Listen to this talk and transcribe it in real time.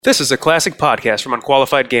This is a classic podcast from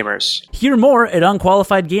Unqualified Gamers. Hear more at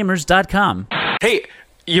unqualifiedgamers.com. Hey,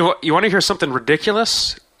 you want to hear something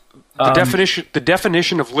ridiculous? The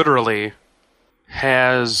definition of literally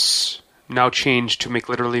has now changed to make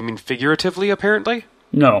literally mean figuratively, apparently?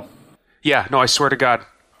 No. Yeah, no, I swear to God.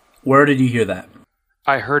 Where did you hear that?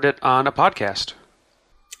 I heard it on a podcast.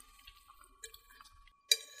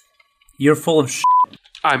 You're full of shit.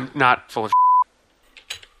 I'm not full of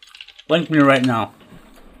Link me right now.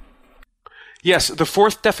 Yes, the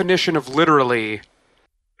fourth definition of literally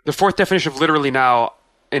now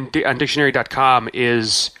on dictionary.com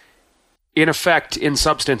is, in effect, in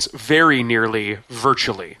substance, very nearly,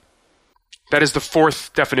 virtually. That is the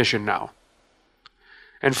fourth definition now.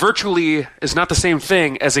 And virtually is not the same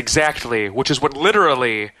thing as exactly, which is what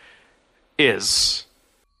literally is.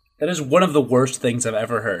 That is one of the worst things I've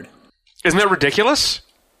ever heard. Isn't that ridiculous?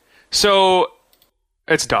 So,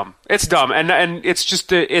 it's dumb. It's dumb. And it's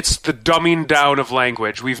just it's the dumbing down of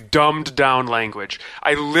language. We've dumbed down language.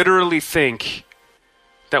 I literally think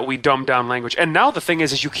that we dumbed down language. And now the thing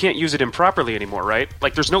is you can't use it improperly anymore, right?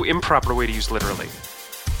 Like, there's no improper way to use literally.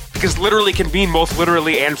 Because literally can mean both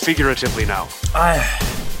literally and figuratively now.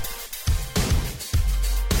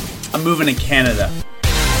 I'm moving to Canada.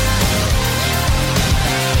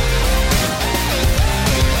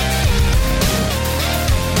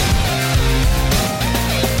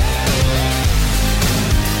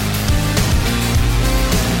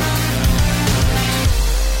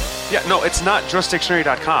 Yeah, no, it's not just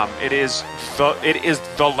dictionary.com. It is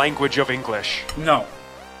the language of English. No.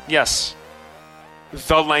 Yes.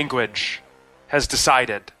 The language has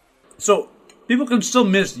decided. So, people can still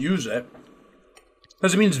misuse it.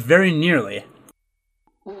 Because it means very nearly.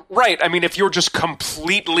 Right. I mean, if you're just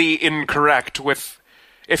completely incorrect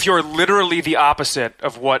if you're literally the opposite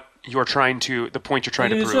of what you're trying to, the point you're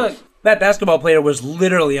trying to prove. Like, that basketball player was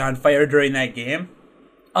literally on fire during that game.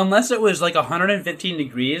 Unless it was like 115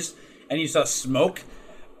 degrees and you saw smoke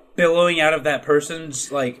billowing out of that person's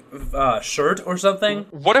shirt or something.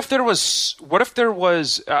 What if there was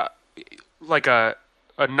like a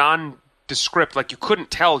nondescript, like you couldn't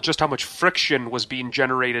tell just how much friction was being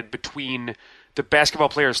generated between the basketball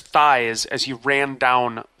player's thighs as he ran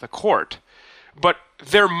down the court. But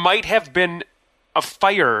there might have been a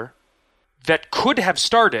fire that could have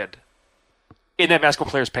started in that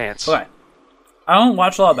basketball player's pants. Okay. I don't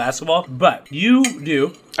watch a lot of basketball, but you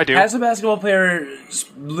do. I do. Has a basketball player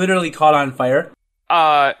literally caught on fire?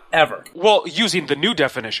 Ever? Well, using the new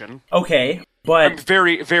definition. Okay, but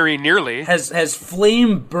very, very nearly. Has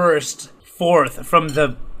flame burst forth from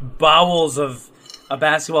the bowels of a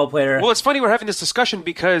basketball player? Well, it's funny we're having this discussion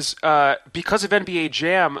because of NBA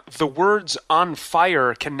Jam, the words "on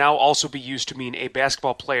fire" can now also be used to mean a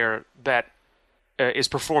basketball player that is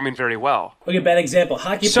performing very well. Okay, bad example.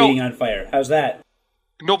 Hockey being on fire. How's that?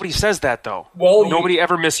 Nobody says that, though. Well, nobody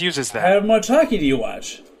ever misuses that. How much hockey do you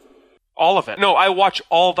watch? All of it. No, I watch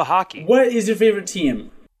all the hockey. What is your favorite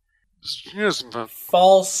team?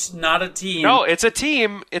 False, not a team. No, it's a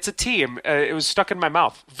team. It's a team. It was stuck in my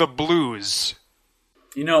mouth. The Blues.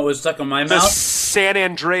 You know it was stuck in my the mouth? San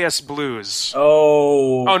Andreas Blues.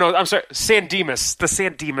 Oh. Oh, no, I'm sorry. San Dimas. The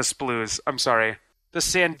San Dimas Blues. I'm sorry. The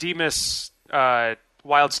San Dimas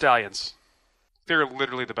Wild Stallions. They're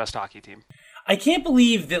literally the best hockey team. I can't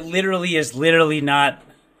believe that literally is literally not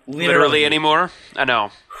literally anymore. I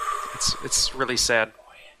know. It's really sad.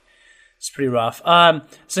 It's pretty rough.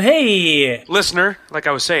 So hey, listener, like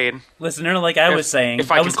I was saying. Listener, like I was saying.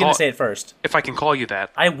 I was going to say it first. If I can call you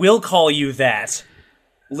that. I will call you that.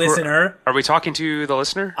 Listener. Are we talking to the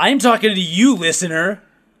listener? I'm talking to you, listener.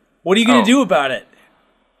 What are you going to do about it?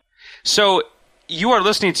 So, you are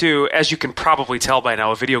listening to, as you can probably tell by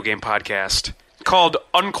now, a video game podcast called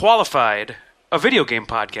Unqualified, a video game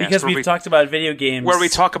podcast. Because we've talked about video games. Where we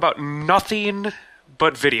talk about nothing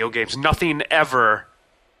but video games. Nothing ever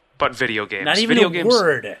but video games. Not even video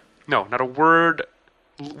word. No, not a word.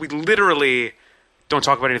 We literally don't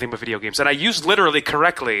talk about anything but video games. And I used literally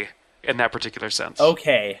correctly in that particular sense.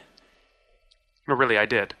 Okay. No, really, I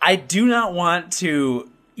did. I do not want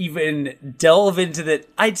to even delve into that.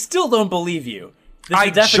 I still don't believe you. I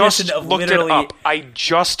just looked it up. I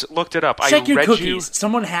just looked it up. Check your cookies.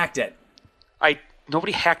 Someone hacked it.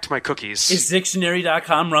 Nobody hacked my cookies. Is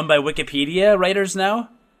dictionary.com run by Wikipedia writers now?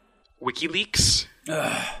 WikiLeaks?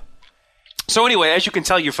 So anyway, as you can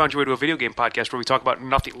tell, you found your way to a video game podcast where we talk about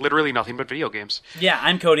literally nothing but video games. Yeah,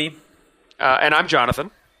 I'm Cody. And I'm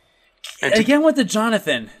Jonathan. And again with the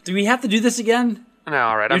Jonathan. Do we have to do this again? No,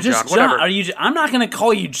 all right. I'm John. Whatever. I'm not going to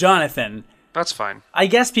call you Jonathan. That's fine. I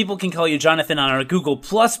guess people can call you Jonathan on our Google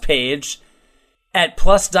Plus page. at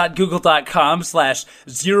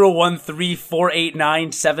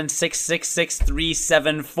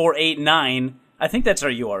plus.google.com/013489766637489. I think that's our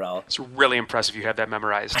URL. It's really impressive you have that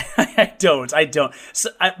memorized. I don't. So,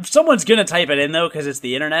 someone's going to type it in, though, because it's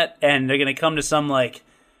the internet, and they're going to come to some, like,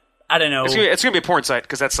 I don't know. It's going to be a porn site,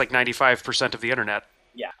 because that's like 95% of the internet.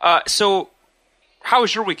 Yeah. So, how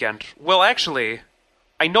was your weekend? Well, actually,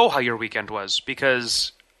 I know how your weekend was,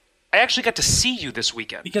 because I actually got to see you this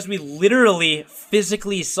weekend. Because we literally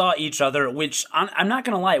physically saw each other, which, I'm not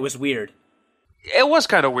going to lie, it was weird. It was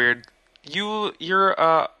kind of weird. You're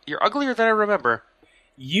uglier than I remember.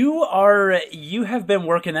 You have been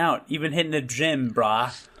working out. You've been hitting the gym,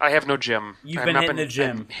 brah. I have no gym. You've been hitting the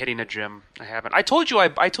gym. I'm hitting a gym. I haven't. I told you I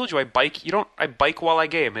bike. I bike while I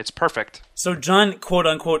game. It's perfect. So John, quote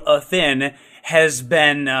unquote, thin, has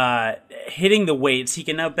been hitting the weights. He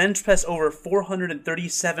can now bench press over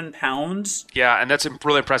 437 pounds. Yeah, and that's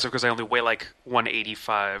really impressive because I only weigh like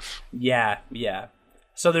 185. Yeah.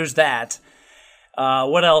 So there's that.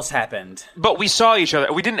 What else happened? But we saw each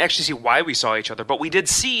other. We didn't actually see why we saw each other, but we did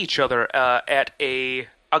see each other at a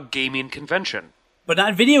gaming convention. But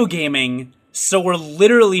not video gaming, so we're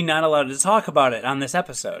literally not allowed to talk about it on this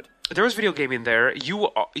episode. There was video gaming there.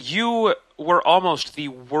 You were almost the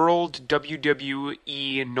World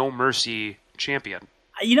WWE No Mercy champion.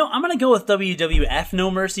 You know, I'm going to go with WWF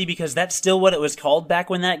No Mercy because that's still what it was called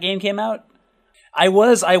back when that game came out. I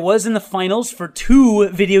was in the finals for 2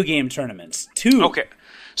 video game tournaments. 2. Okay.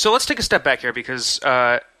 So let's take a step back here because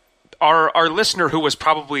our listener who was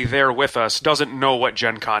probably there with us doesn't know what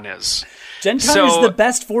Gen Con is. Gen Con is the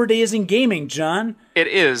best 4 days in gaming, John. It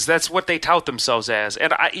is. That's what they tout themselves as.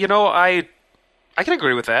 And I can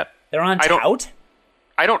agree with that. They're on tout?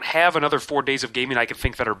 I don't have another 4 days of gaming I can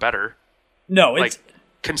think that are better. No, it's... Like,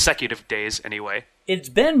 consecutive days, anyway. It's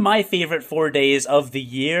been my favorite 4 days of the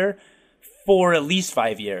year for at least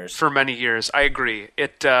 5 years. For many years, I agree.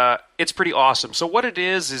 It's pretty awesome. So what it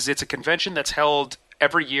is it's a convention that's held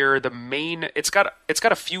every year. It's got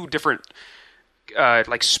a few different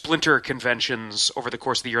like splinter conventions over the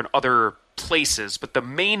course of the year in other places, but the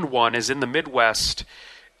main one is in the Midwest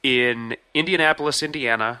in Indianapolis,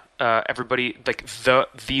 Indiana. Everybody like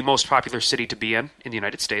the most popular city to be in the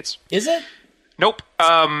United States. Is it? Nope.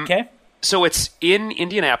 Okay. So it's in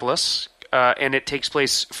Indianapolis. And it takes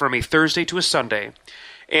place from a Thursday to a Sunday.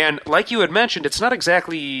 And like you had mentioned, it's not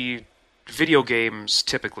exactly video games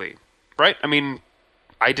typically, right? I mean,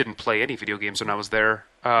 I didn't play any video games when I was there,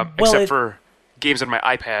 except for games on my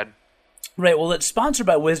iPad. Right, well, it's sponsored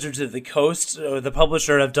by Wizards of the Coast, the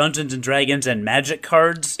publisher of Dungeons & Dragons and Magic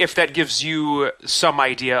cards. If that gives you some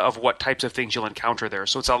idea of what types of things you'll encounter there.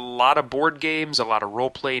 So it's a lot of board games, a lot of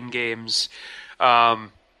role-playing games,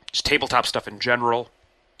 just tabletop stuff in general.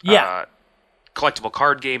 Yeah. Collectible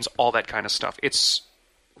card games, all that kind of stuff. It's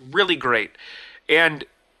really great. And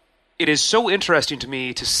it is so interesting to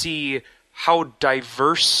me to see how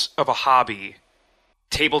diverse of a hobby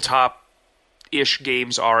tabletop-ish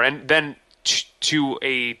games are. And then to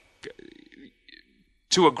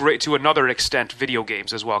another extent, video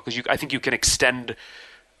games as well. Because I think you can extend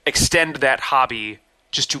that hobby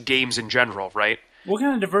just to games in general, right? What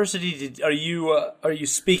kind of diversity are you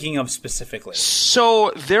speaking of specifically?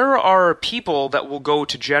 So there are people that will go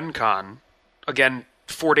to Gen Con, again,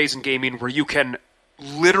 4 days in gaming, where you can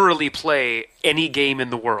literally play any game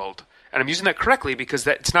in the world. And I'm using that correctly because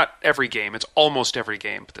it's not every game. It's almost every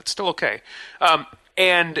game, but that's still okay.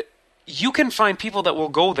 And you can find people that will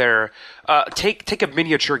go there. Take a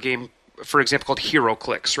miniature game, for example, called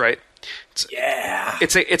HeroClix, right?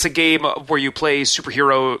 It's a game where you play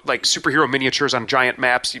superhero miniatures on giant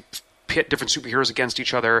maps. You pit different superheroes against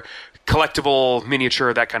each other, collectible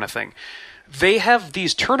miniature, that kind of thing. They have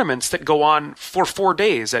these tournaments that go on for 4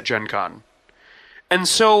 days at Gen Con. And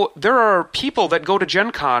so there are people that go to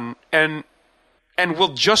Gen Con and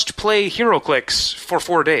will just play HeroClix for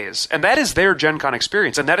 4 days. And that is their Gen Con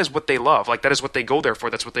experience, and that is what they love. Like, that is what they go there for.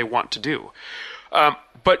 That's what they want to do.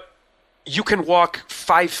 But you can walk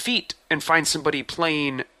 5 feet and find somebody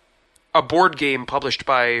playing a board game published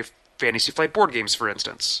by Fantasy Flight Board Games, for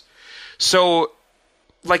instance. So,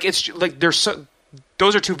 like, it's like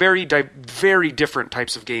those are two very different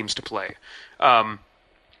types of games to play.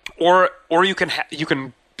 Or you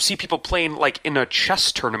can see people playing like in a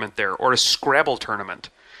chess tournament there or a Scrabble tournament.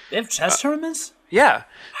 They have chess tournaments? Yeah.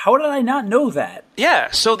 How did I not know that?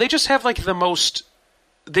 Yeah. So they just have like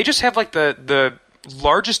the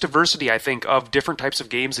largest diversity, I think, of different types of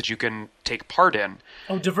games that you can take part in.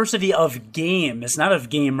 Oh, diversity of games, not of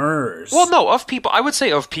gamers. Well, no, of people. I would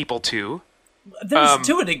say of people too. There's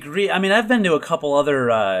to a degree. I mean, I've been to a couple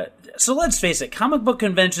other So let's face it, comic book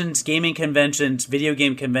conventions, gaming conventions, video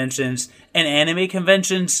game conventions, and anime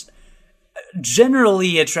conventions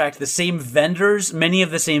generally attract the same vendors, many of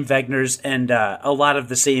the same vendors, and a lot of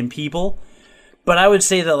the same people. But I would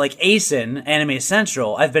say that, like, ASIN, Anime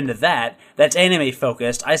Central, I've been to that. That's anime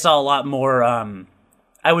focused. I saw a lot more,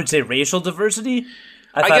 I would say, racial diversity.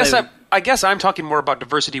 I guess I'm talking more about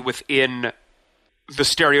diversity within the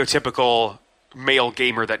stereotypical male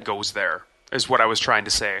gamer that goes there, is what I was trying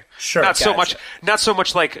to say. Sure, not gotcha. so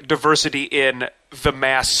much like diversity in the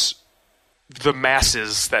masses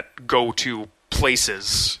that go to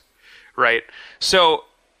places, right? So,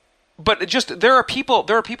 but just there are people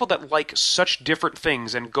that like such different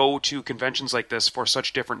things and go to conventions like this for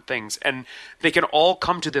such different things, and they can all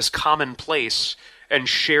come to this common place and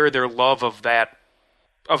share their love of that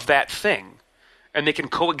thing, and they can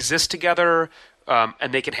coexist together,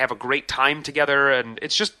 and they can have a great time together, and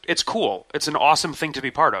it's cool. It's an awesome thing to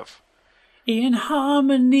be part of. In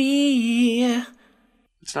harmony.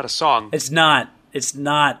 It's not a song. It's not.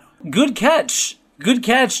 Good catch. Good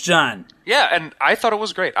catch, John. Yeah, and I thought it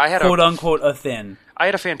was great. I had Quote-unquote a thin. I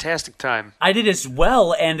had a fantastic time. I did as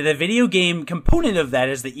well, and the video game component of that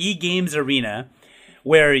is the eGames Arena,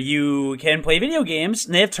 where you can play video games,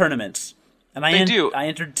 and they have tournaments. And I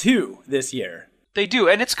entered 2 this year. They do,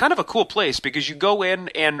 and it's kind of a cool place, because you go in,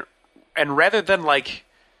 and rather than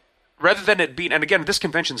it being... And again, this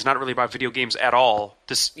convention's not really about video games at all.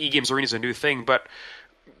 This eGames Arena is a new thing, but,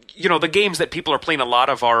 you know, the games that people are playing a lot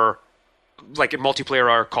of are... like in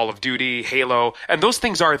multiplayer are Call of Duty, Halo, and those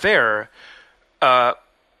things are there.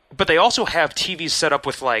 But they also have TVs set up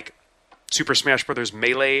with like Super Smash Bros.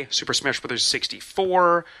 Melee, Super Smash Bros.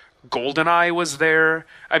 64, GoldenEye was there.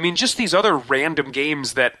 I mean, just these other random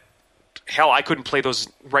games that, hell, I couldn't play those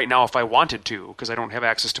right now if I wanted to, because I don't have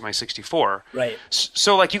access to my 64. Right.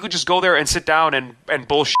 So like you could just go there and sit down and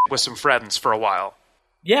bullshit with some friends for a while.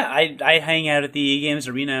 Yeah, I hang out at the eGames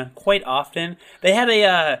Arena quite often. They had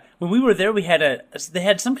when we were there, they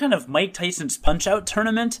had some kind of Mike Tyson's Punch-Out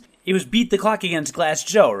tournament. It was beat the clock against Glass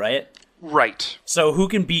Joe, right? Right. So who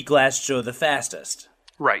can beat Glass Joe the fastest?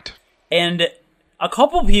 Right. And a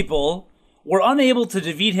couple people were unable to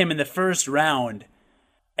defeat him in the first round.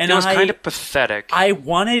 And it was kind of pathetic. I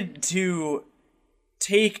wanted to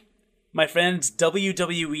take my friend's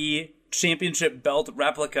WWE Championship belt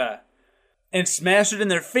replica and smash it in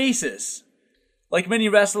their faces, like many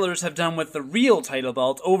wrestlers have done with the real title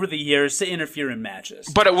belt over the years to interfere in matches.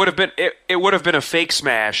 But it would have been a fake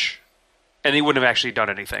smash, and he wouldn't have actually done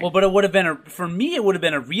anything. Well, but it would have been for me, it would have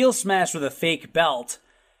been a real smash with a fake belt,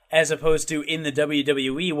 as opposed to in the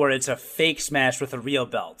WWE where it's a fake smash with a real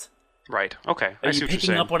belt. Right. Okay. Are I see you what you're picking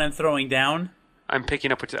saying. up what I'm throwing down? I'm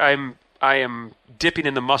picking up. I am dipping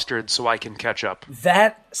in the mustard so I can catch up.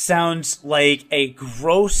 That sounds like a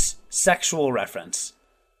gross sexual reference.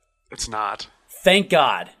 It's not. Thank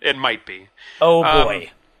God. It might be. Oh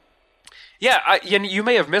boy. Yeah, you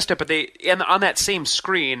may have missed it, but on that same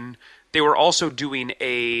screen, they were also doing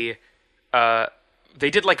they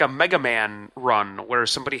did like a Mega Man run where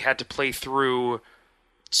somebody had to play through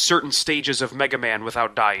certain stages of Mega Man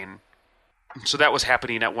without dying. So that was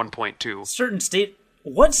happening at one point too.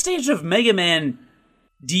 What stage of Mega Man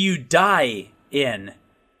do you die in?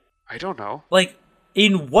 I don't know. Like,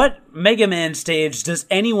 in what Mega Man stage does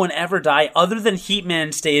anyone ever die other than Heat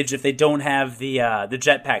Man stage if they don't have the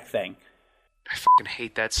jetpack thing? I fucking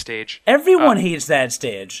hate that stage. Everyone hates that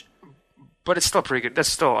stage. But it's still pretty good. That's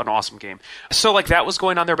still an awesome game. So, like, that was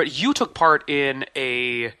going on there, but you took part in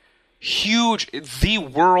the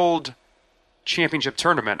World Championship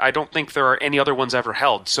Tournament. I don't think there are any other ones ever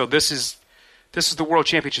held. So this is the World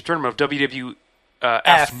Championship Tournament of WWF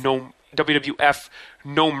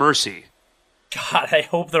No Mercy. God, I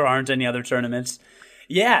hope there aren't any other tournaments.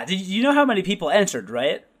 Yeah, you know how many people entered,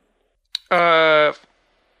 right?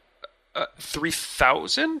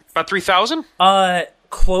 3,000? About 3,000?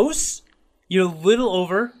 Close. You're a little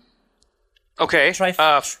over. Okay. Try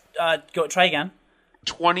again.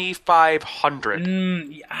 2,500.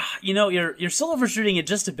 You know, you're still overshooting it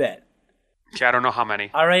just a bit. Okay, I don't know how many.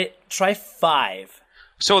 All right, try 5.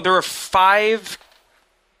 So there were 5.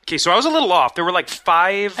 Okay, so I was a little off. There were like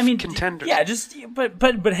 5 contenders. Yeah,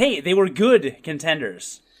 but hey, they were good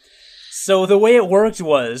contenders. So the way it worked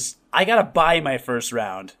was I got to buy my first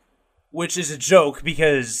round, which is a joke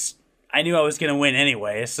because I knew I was going to win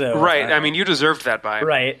anyway. So right, I mean, you deserved that buy.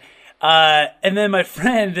 Right. And then our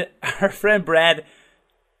friend Brad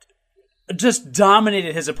just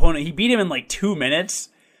dominated his opponent. He beat him in like 2 minutes.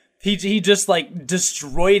 He just like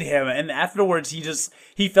destroyed him, and afterwards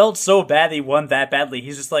he felt so bad that he won that badly.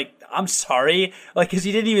 He's just like, I'm sorry, like, because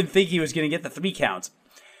he didn't even think he was going to get the 3 count.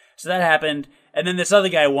 So that happened, and then this other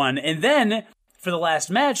guy won. And then, for the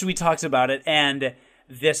last match, we talked about it, and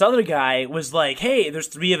this other guy was like, hey, there's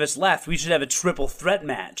 3 of us left. We should have a triple threat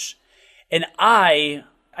match. And I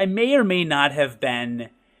may or may not have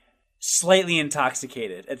been slightly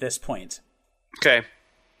intoxicated at this point. Okay.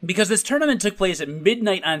 Because this tournament took place at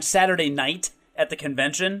midnight on Saturday night at the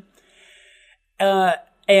convention.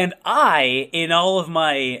 And I, in all of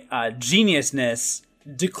my geniusness,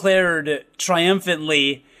 declared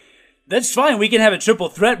triumphantly, that's fine, we can have a triple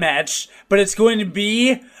threat match, but it's going to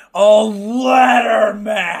be a ladder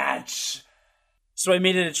match. So I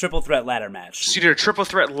made it a triple threat ladder match. So you did a triple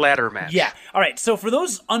threat ladder match. Yeah. All right, so for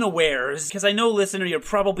those unawares, because I know, listener, you're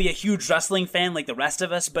probably a huge wrestling fan like the rest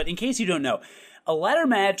of us, but in case you don't know, a ladder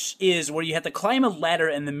match is where you have to climb a ladder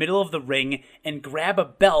in the middle of the ring and grab a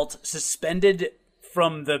belt suspended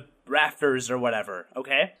from the rafters or whatever,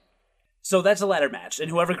 okay? So that's a ladder match,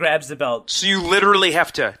 and whoever grabs the belt... So you literally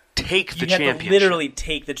have to take the championship. You have to literally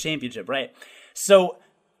take the championship, right? So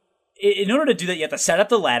in order to do that, you have to set up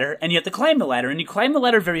the ladder, and you have to climb the ladder, and you climb the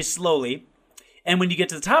ladder very slowly, and when you get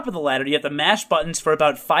to the top of the ladder, you have to mash buttons for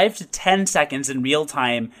about 5 to 10 seconds in real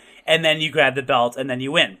time, and then you grab the belt, and then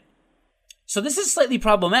you win. So this is slightly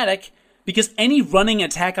problematic, because any running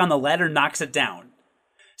attack on the ladder knocks it down.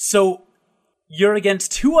 So you're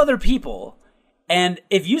against 2 other people, and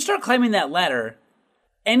if you start climbing that ladder,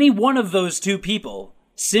 any one of those 2 people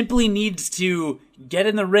simply needs to get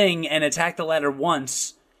in the ring and attack the ladder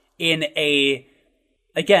once in a,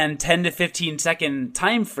 again, 10 to 15 second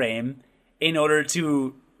time frame in order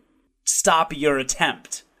to stop your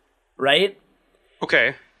attempt, right?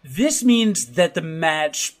 Okay. This means that the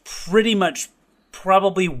match pretty much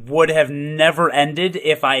probably would have never ended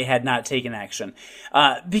if I had not taken action.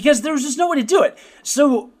 Because there was just no way to do it.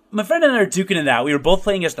 So my friend and I are duking it out. We were both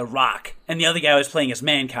playing as The Rock, and the other guy was playing as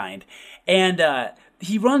Mankind. And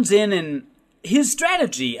he runs in, and his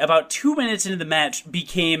strategy about 2 minutes into the match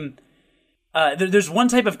became... there's one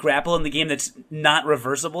type of grapple in the game that's not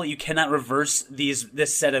reversible. You cannot reverse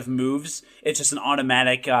this set of moves. It's just an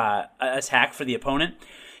automatic attack for the opponent.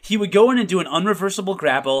 He would go in and do an unreversible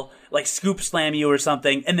grapple, like scoop slam you or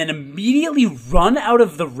something, and then immediately run out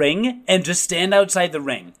of the ring and just stand outside the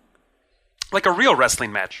ring. Like a real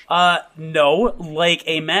wrestling match? No. Like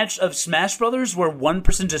a match of Smash Brothers where one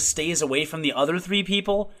person just stays away from the other 3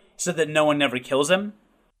 people so that no one ever kills him.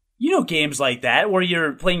 You know games like that where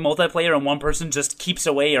you're playing multiplayer and one person just keeps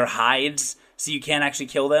away or hides so you can't actually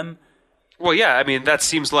kill them. Well, yeah, I mean, that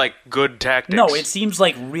seems like good tactics. No, it seems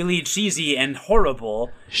like really cheesy and horrible.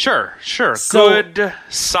 Sure. So, good,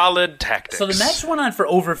 solid tactics. So the match went on for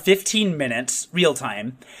over 15 minutes, real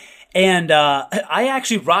time, and I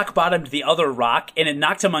actually rock bottomed the other Rock, and it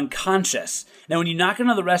knocked him unconscious. Now, when you knock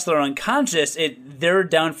another wrestler unconscious, they're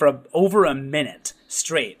down for over a minute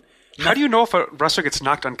straight. How do you know if a wrestler gets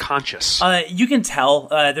knocked unconscious? You can tell.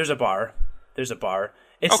 There's a bar.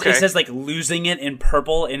 It says like losing it in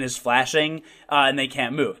purple and is flashing, and they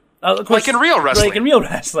can't move. Of course, like in real wrestling. Like in real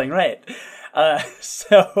wrestling, right.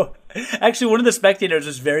 So, actually, one of the spectators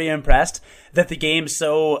was very impressed that the game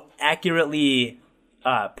so accurately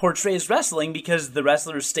portrays wrestling because the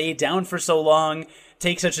wrestlers stay down for so long,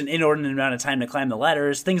 take such an inordinate amount of time to climb the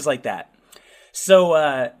ladders, things like that. So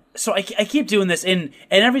I keep doing this, and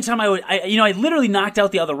every time I literally knocked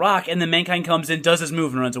out the other Rock, and then Mankind comes in, does his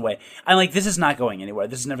move, and runs away. I'm like, this is not going anywhere.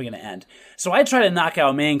 This is never going to end. So I try to knock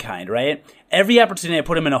out Mankind, right? Every opportunity I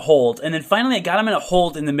put him in a hold, and then finally I got him in a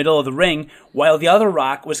hold in the middle of the ring while the other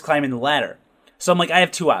Rock was climbing the ladder. So I'm like, I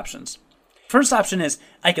have 2 options. First option is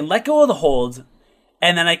I can let go of the hold,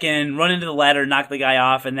 and then I can run into the ladder, knock the guy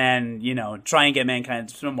off, and then, try and get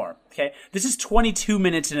Mankind some more. Okay? This is 22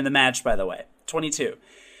 minutes into the match, by the way. 22.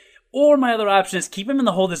 Or my other option is keep him in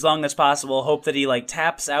the hold as long as possible, hope that he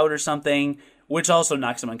taps out or something, which also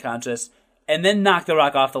knocks him unconscious, and then knock the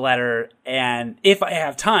Rock off the ladder, and if I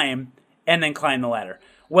have time, and then climb the ladder.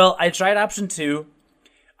 Well, I tried option 2.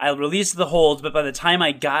 I released the hold, but by the time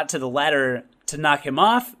I got to the ladder to knock him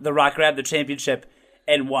off, the Rock grabbed the championship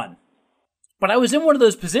and won. But I was in one of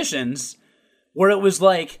those positions where it was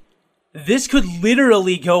like, this could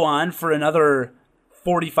literally go on for another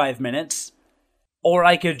 45 minutes, or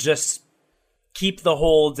I could just keep the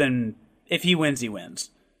hold, and if he wins, he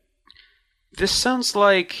wins. This sounds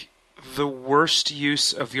like the worst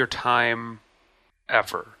use of your time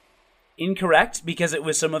ever. Incorrect, because it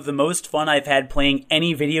was some of the most fun I've had playing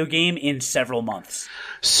any video game in several months.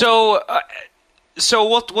 So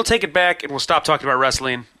we'll take it back, and we'll stop talking about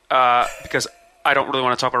wrestling, because I don't really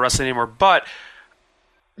want to talk about wrestling anymore. But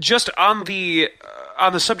just on the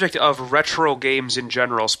subject of retro games in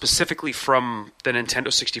general, specifically from the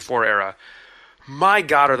Nintendo 64 era, my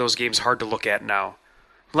God, are those games hard to look at now.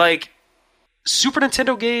 Like, Super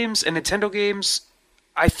Nintendo games and Nintendo games,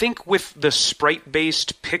 I think with the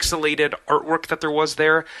sprite-based, pixelated artwork that there was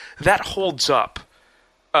there, that holds up.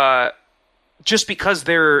 Just because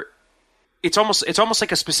it's almost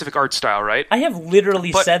like a specific art style, right? I have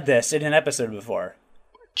literally said this in an episode before.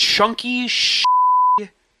 Chunky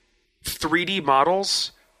 3D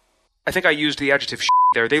models, I think I used the adjective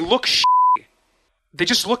there. They look They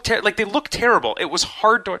just look they look terrible. It was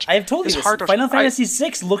hard to watch. I have told you this. Final Fantasy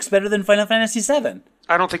VI looks better than Final Fantasy VII.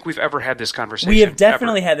 I don't think we've ever had this conversation. We have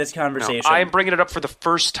definitely had this conversation. No, I am bringing it up for the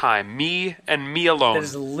first time. Me and me alone. That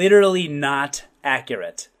is literally not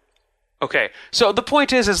accurate. Okay, so the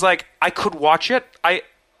point is like, I could watch it.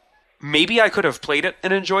 Maybe I could have played it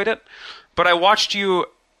and enjoyed it, but I watched you,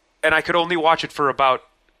 and I could only watch it for about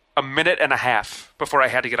a minute and a half before I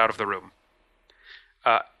had to get out of the room.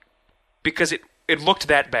 Because it looked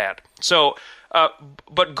that bad. So,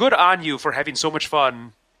 but good on you for having so much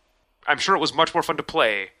fun. I'm sure it was much more fun to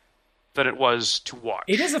play than it was to watch.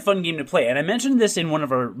 It is a fun game to play, and I mentioned this in one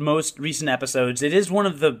of our most recent episodes. It is one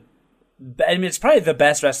of the... I mean, it's probably the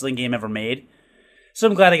best wrestling game ever made, so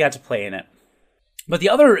I'm glad I got to play in it. But the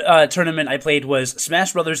other tournament I played was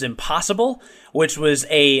Smash Bros. Impossible, which was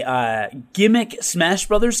a gimmick Smash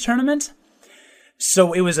Bros. Tournament.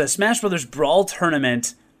 So it was a Smash Bros. Brawl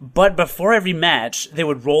tournament, but before every match, they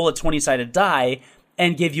would roll a 20-sided die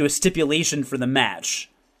and give you a stipulation for the match.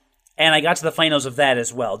 And I got to the finals of that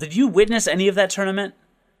as well. Did you witness any of that tournament?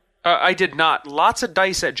 I did not. Lots of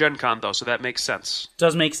dice at Gen Con, though, so that makes sense.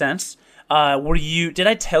 Does make sense. Did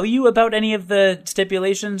I tell you about any of the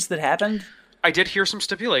stipulations that happened? I did hear some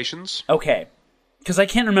stipulations. Okay. Because I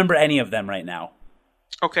can't remember any of them right now.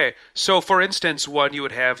 Okay. So, for instance, one, you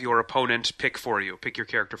would have your opponent pick your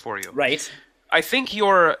character for you. Right. I think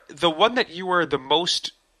the one that you were the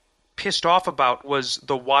most pissed off about was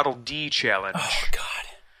the Waddle Dee challenge. Oh, God.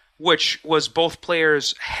 Which was both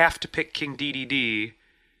players have to pick King Dedede,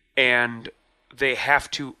 and they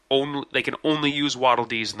can only use Waddle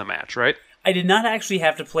Dees in the match, right? I did not actually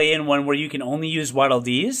have to play in one where you can only use Waddle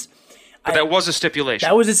Dees. But that was a stipulation.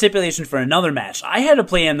 That was a stipulation for another match. I had to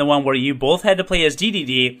play in the one where you both had to play as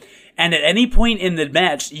Dedede, and at any point in the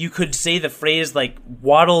match, you could say the phrase like,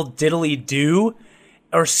 Waddle Diddly Do,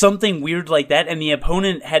 or something weird like that, and the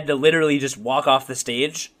opponent had to literally just walk off the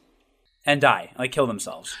stage and die, like kill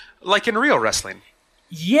themselves. Like in real wrestling.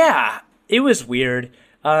 Yeah, it was weird.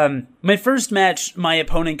 My first match, my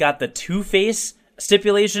opponent got the two-face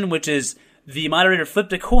stipulation, which is the moderator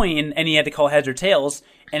flipped a coin and he had to call heads or tails,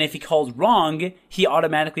 and if he called wrong, he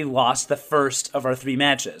automatically lost the first of our 3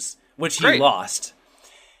 matches, which he lost.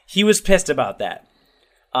 He was pissed about that.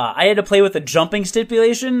 I had to play with a jumping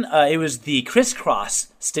stipulation. It was the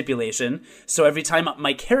crisscross stipulation, so every time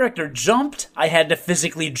my character jumped, I had to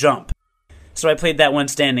physically jump. So I played that one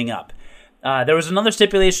standing up. There was another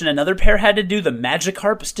stipulation another pair had to do, the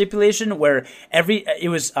Magikarp stipulation, where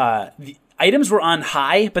the items were on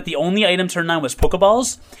high, but the only item turned on was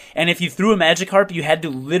Pokeballs. And if you threw a Magikarp, you had to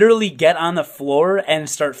literally get on the floor and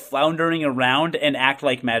start floundering around and act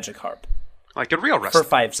like Magikarp. Like in real wrestling. For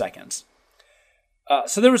 5 seconds.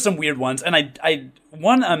 So there were some weird ones, and I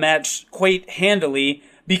won a match quite handily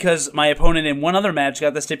because my opponent in one other match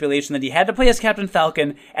got the stipulation that he had to play as Captain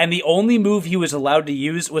Falcon, and the only move he was allowed to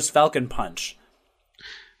use was Falcon Punch.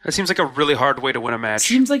 That seems like a really hard way to win a match.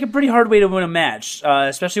 Seems like a pretty hard way to win a match,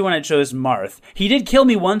 especially when I chose Marth. He did kill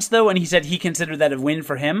me once, though, and he said he considered that a win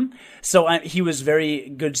for him, so he was very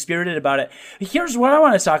good-spirited about it. Here's what I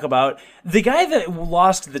want to talk about. The guy that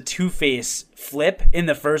lost the Two-Face flip in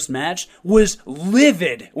the first match was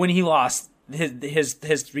livid when he lost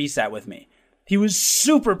his reset with me. He was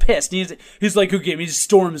super pissed. He's like, okay, he just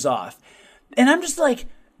storms off. And I'm just like,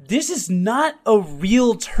 this is not a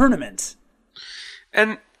real tournament.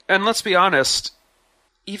 And let's be honest,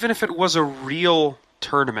 even if it was a real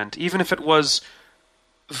tournament, even if it was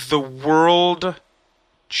the World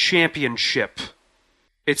Championship,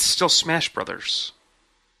 it's still Smash Brothers.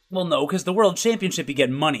 Well, no, because the World Championship, you get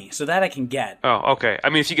money, so that I can get. Oh, okay. I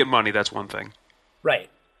mean, if you get money, that's one thing. Right.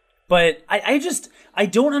 But I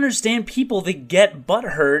don't understand people that get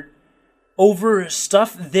butthurt over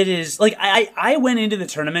stuff that is... Like, I went into the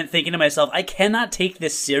tournament thinking to myself, I cannot take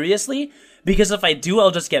this seriously, because if I do,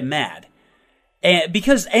 I'll just get mad. And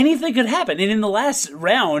because anything could happen. And in the last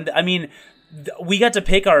round, I mean, we got to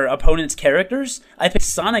pick our opponent's characters. I picked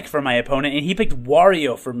Sonic for my opponent, and he picked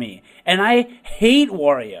Wario for me. And I hate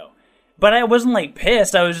Wario. But I wasn't, like,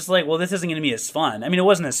 pissed. I was just like, well, this isn't going to be as fun. I mean, it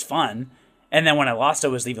wasn't as fun. And then when I lost, it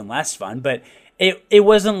was even less fun. But it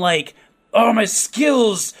wasn't like "Oh, my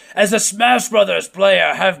skills as a Smash Brothers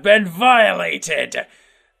player have been violated.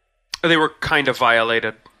 They were kind of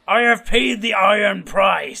violated. I have paid the iron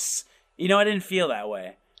price." You know, I didn't feel that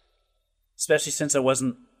way. Especially since I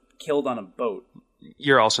wasn't killed on a boat.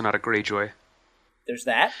 You're also not a Greyjoy. There's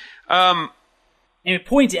that. Anyway,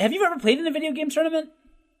 point, have you ever played in a video game tournament?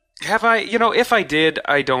 Have I? You know, if I did,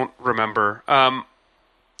 I don't remember.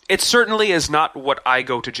 It certainly is not what I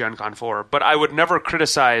go to Gen Con for, but I would never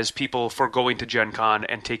criticize people for going to Gen Con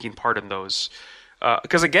and taking part in those.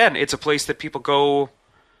 Because, again, it's a place that people go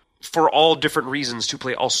for all different reasons to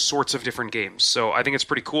play all sorts of different games. So I think it's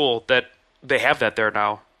pretty cool that they have that there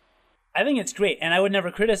now. I think it's great, and I would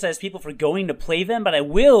never criticize people for going to play them, but I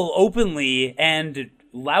will openly and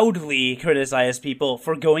loudly criticize people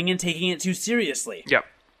for going and taking it too seriously. Yeah.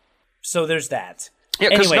 So there's that. Yeah,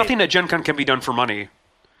 because anyway, nothing at Gen Con can be done for money.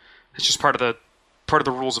 It's just part of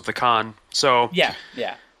the rules of the con. So yeah.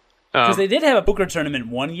 Because they did have a Booker tournament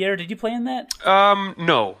one year. Did you play in that?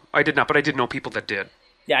 No, I did not, but I did know people that did.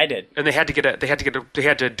 Yeah, I did. And they had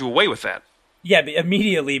to do away with that. Yeah,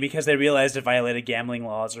 immediately because they realized it violated gambling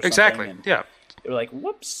laws or something. Exactly. Yeah. They were like,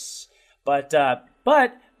 "Whoops!" But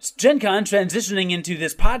Gen Con transitioning into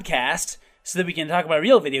this podcast so that we can talk about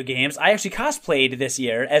real video games. I actually cosplayed this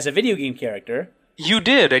year as a video game character. You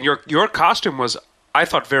did, and your costume was, I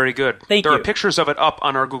thought, very good. Thank you. There are pictures of it up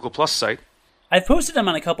on our Google Plus site. I've posted them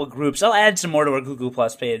on a couple groups. I'll add some more to our Google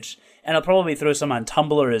Plus page, and I'll probably throw some on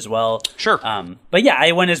Tumblr as well. Sure. But yeah,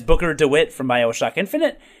 I went as Booker DeWitt from BioShock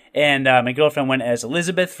Infinite, and my girlfriend went as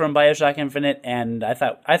Elizabeth from BioShock Infinite, and I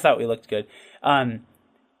thought we looked good.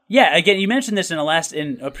 Yeah, again, you mentioned this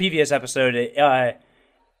in a previous episode.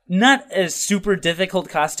 Not a super difficult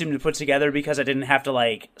costume to put together because I didn't have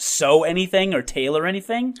to sew anything or tailor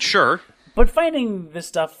anything. Sure. But finding this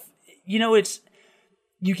stuff, you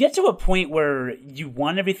get to a point where you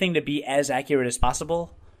want everything to be as accurate as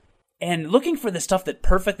possible, and looking for the stuff that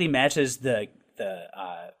perfectly matches the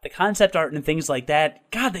concept art and things like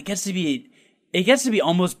that. God, it gets to be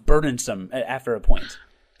almost burdensome after a point.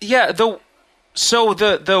 Yeah. So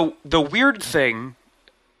the weird thing,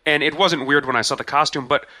 and it wasn't weird when I saw the costume,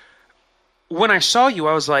 but when I saw you,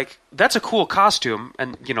 I was like, "That's a cool costume,"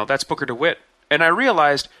 and that's Booker DeWitt, and I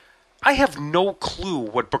realized I have no clue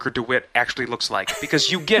what Booker DeWitt actually looks like,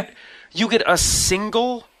 because you get a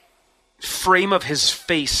single frame of his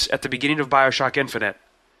face at the beginning of BioShock Infinite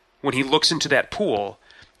when he looks into that pool,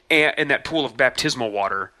 in that pool of baptismal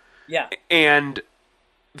water. Yeah. And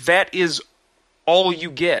that is all you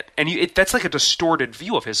get. And that's like a distorted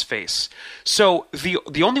view of his face. So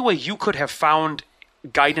the only way you could have found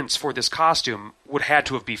guidance for this costume would had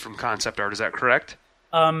to have been from concept art. Is that correct?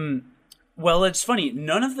 Well, it's funny.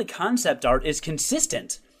 None of the concept art is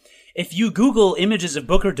consistent. If you Google images of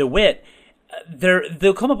Booker DeWitt,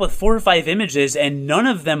 they'll come up with 4 or 5 images, and none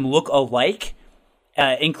of them look alike,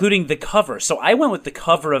 including the cover. So I went with the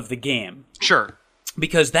cover of the game. Sure.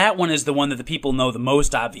 Because that one is the one that the people know the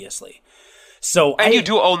most, obviously. And you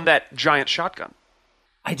do own that giant shotgun.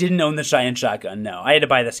 I didn't own the giant shotgun, no. I had to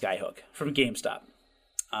buy the Skyhook from GameStop.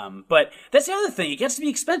 But that's the other thing. It gets to be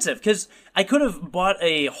expensive, because I could have bought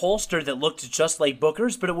a holster that looked just like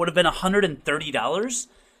Booker's, but it would have been $130,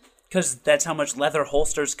 because that's how much leather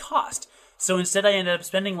holsters cost. So instead I ended up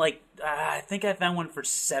spending I think I found one for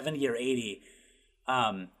 $70 or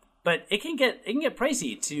 $80. But it can get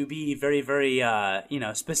pricey to be very, very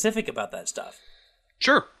specific about that stuff.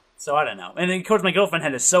 Sure. So I don't know. And of course my girlfriend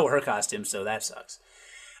had to sew her costume, so that sucks.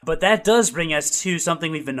 But that does bring us to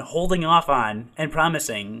something we've been holding off on and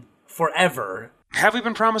promising forever. Have we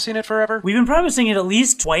been promising it forever? We've been promising it at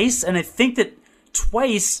least twice, and I think that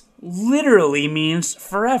twice literally means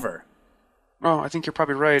forever. Oh, I think you're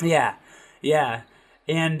probably right. Yeah.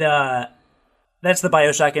 And that's the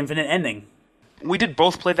BioShock Infinite ending. We did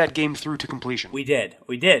both play that game through to completion. We did.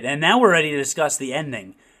 And now we're ready to discuss the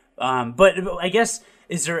ending. But I guess,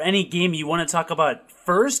 is there any game you want to talk about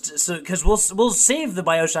first? So, because we'll save the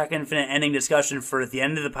BioShock Infinite ending discussion for the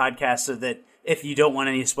end of the podcast, so that if you don't want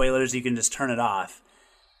any spoilers, you can just turn it off.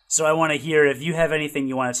 So I want to hear if you have anything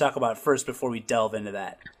you want to talk about first before we delve into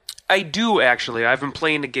that. I do, actually. I've been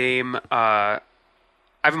playing a game. That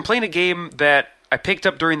I picked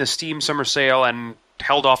up during the Steam Summer Sale and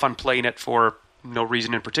held off on playing it for no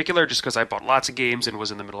reason in particular, just because I bought lots of games and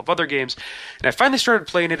was in the middle of other games. And I finally started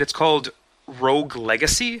playing it. It's called Rogue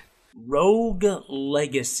Legacy. Rogue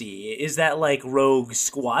Legacy. Is that like Rogue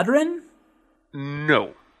Squadron?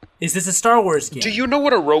 No. Is this a Star Wars game? Do you know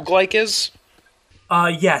what a roguelike is?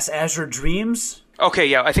 Yes, Azure Dreams. Okay,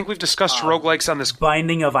 yeah, I think we've discussed roguelikes on this.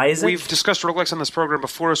 Binding of Isaac. We've discussed roguelikes on this program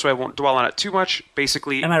before, so I won't dwell on it too much.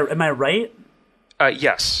 Basically, am I right?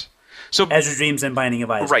 Yes. So Azure Dreams and Binding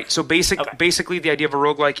of Isaac. right. So basically, the idea of a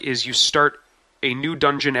roguelike is you start a new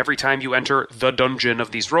dungeon every time you enter the dungeon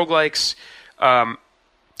of these roguelikes,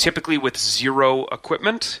 typically with 0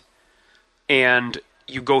 equipment, and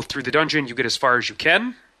you go through the dungeon, you get as far as you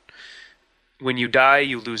can. When you die,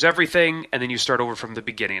 you lose everything, and then you start over from the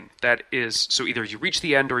beginning. That is, so either you reach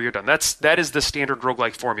the end or you're done. That is the standard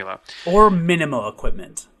roguelike formula. Or minimal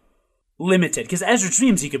equipment. Limited, because Azure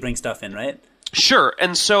Dreams you could bring stuff in, right? Sure,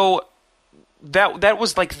 and so that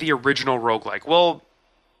was like the original roguelike. Well,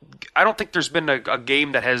 I don't think there's been a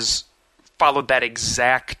game that has followed that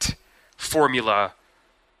exact formula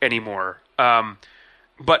anymore.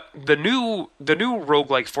 But the new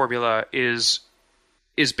roguelike formula is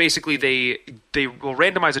basically they will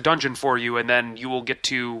randomize a dungeon for you, and then you will get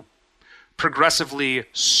to progressively,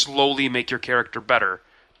 slowly make your character better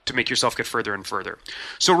to make yourself get further and further.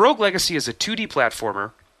 So Rogue Legacy is a 2D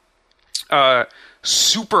platformer,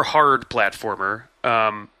 super hard platformer.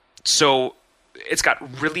 So it's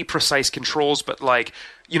got really precise controls, but like,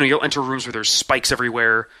 you'll enter rooms where there's spikes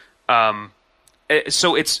everywhere.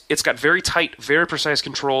 So it's got very tight, very precise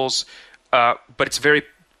controls, but it's very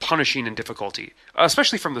punishing in difficulty,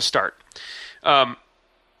 especially from the start.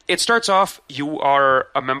 It starts off, you are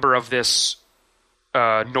a member of this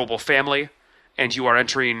noble family, and you are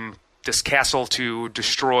entering this castle to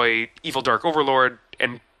destroy Evil Dark Overlord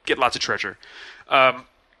and get lots of treasure.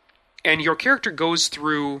 And your character goes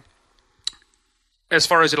through as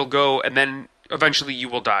far as it'll go, and then eventually you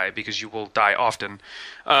will die, because you will die often.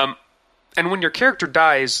 And when your character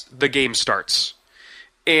dies, the game starts.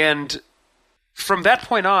 And from that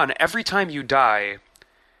point on, every time you die,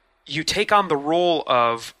 you take on the role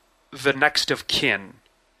of the next of kin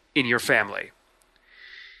in your family.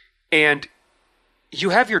 And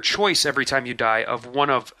you have your choice every time you die of one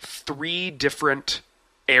of 3 different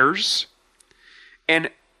heirs. And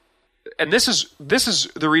this is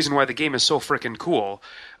the reason why the game is so freaking cool.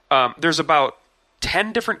 There's about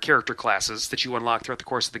 10 different character classes that you unlock throughout the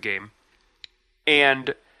course of the game.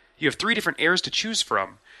 And you have 3 different heirs to choose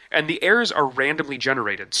from. And the heirs are randomly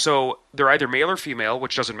generated. So they're either male or female,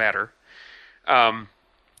 which doesn't matter. And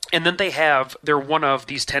then they're one of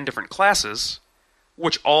these 10 different classes,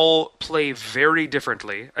 which all play very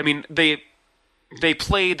differently. I mean, they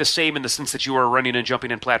play the same in the sense that you are running and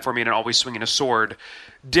jumping and platforming and always swinging a sword.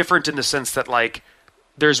 Different in the sense that, like,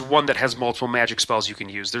 there's one that has multiple magic spells you can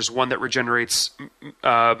use. There's one that regenerates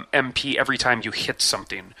MP every time you hit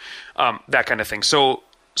something. That kind of thing. So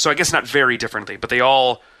I guess not very differently, but they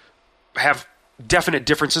all have definite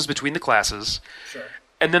differences between the classes. Sure.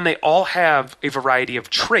 And then they all have a variety of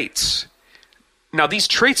traits. Now, these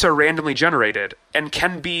traits are randomly generated and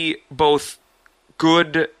can be both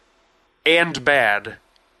good and bad.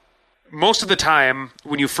 Most of the time,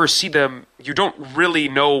 when you first see them, you don't really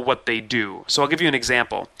know what they do. So I'll give you an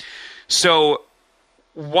example. So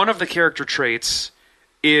one of the character traits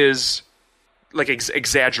is like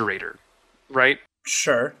exaggerator, right?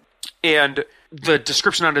 Sure. And the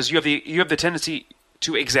description on it is you have the tendency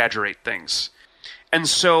to exaggerate things. And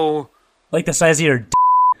so, like the size of your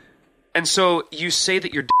and so you say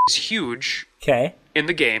that your is huge in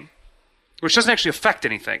the game, which doesn't actually affect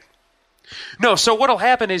anything. No, so what'll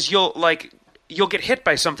happen is you'll get hit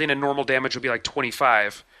by something and normal damage will be like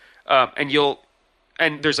 25.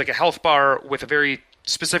 And there's like a health bar with a very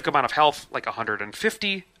specific amount of health, like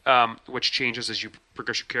 150, which changes as you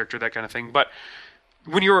progress your character, that kind of thing. But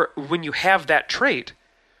when you have that trait,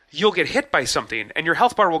 you'll get hit by something, and your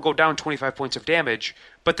health bar will go down 25 points of damage,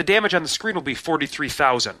 but the damage on the screen will be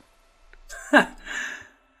 43,000.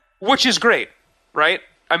 Which is great, right?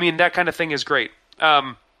 I mean, that kind of thing is great.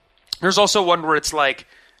 There's also one where it's like,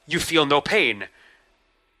 you feel no pain.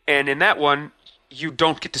 And in that one, you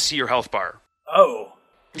don't get to see your health bar. Oh.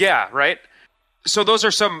 Yeah, right? So those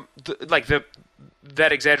are some,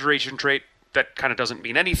 that exaggeration trait that kind of doesn't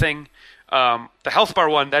mean anything. The health bar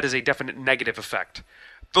one, that is a definite negative effect.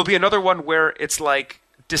 There'll be another one where it's like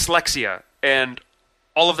dyslexia, and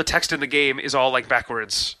all of the text in the game is all like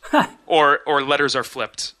backwards, or letters are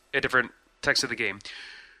flipped at different texts of the game.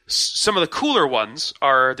 Some of the cooler ones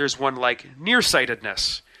are, there's one like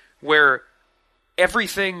nearsightedness, where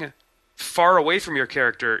everything far away from your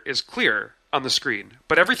character is clear on the screen,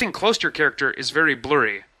 but everything close to your character is very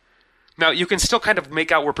blurry. Now, you can still kind of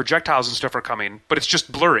make out where projectiles and stuff are coming, but it's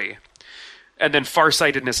just blurry. And then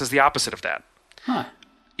farsightedness is the opposite of that. Huh.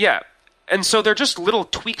 Yeah. And so they're just little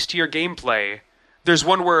tweaks to your gameplay. There's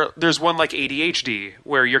one like ADHD,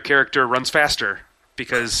 where your character runs faster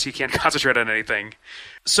because he can't concentrate on anything.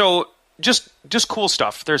 So just cool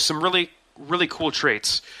stuff. There's some really, really cool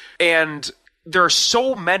traits. And there are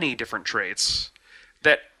so many different traits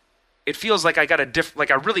that it feels like I got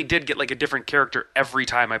I really did get like a different character every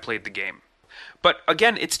time I played the game. But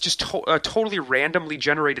again, it's just a totally randomly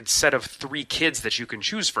generated set of 3 kids that you can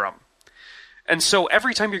choose from. And so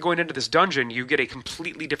every time you're going into this dungeon, you get a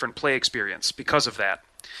completely different play experience because of that.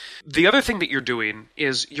 The other thing that you're doing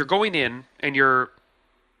is you're going in and you're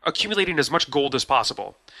accumulating as much gold as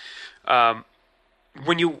possible.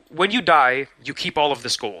 When you die, you keep all of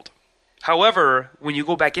this gold. However, when you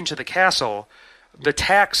go back into the castle, the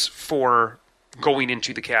tax for going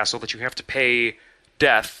into the castle that you have to pay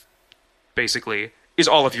death, basically, is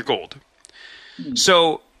all of your gold.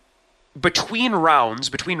 So between runs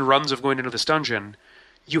of going into this dungeon,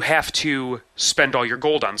 you have to spend all your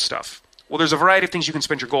gold on stuff. Well, there's a variety of things you can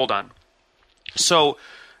spend your gold on. So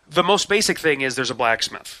the most basic thing is there's a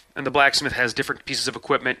blacksmith, and the blacksmith has different pieces of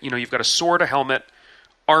equipment. You know, you've got a sword, a helmet,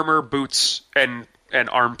 armor, boots, and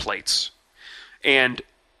arm plates. And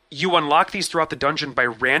you unlock these throughout the dungeon by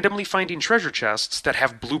randomly finding treasure chests that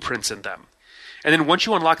have blueprints in them. And then once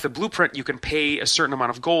you unlock the blueprint, you can pay a certain amount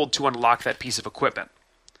of gold to unlock that piece of equipment.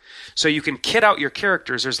 So you can kit out your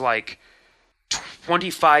characters. There's like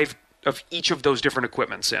 25 of each of those different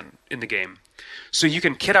equipments in the game. So you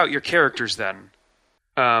can kit out your characters then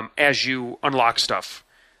as you unlock stuff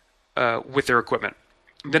with their equipment.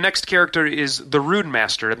 The next character is the Rune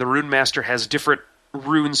Master, and the Rune Master has different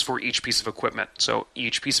runes for each piece of equipment. So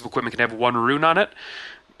each piece of equipment can have 1 rune on it.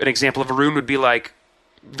 An example of a rune would be like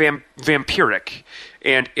vampiric,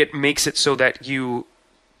 and it makes it so that you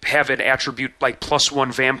have an attribute like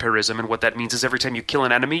 +1 vampirism, and what that means is every time you kill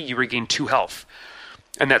an enemy, you regain 2 health.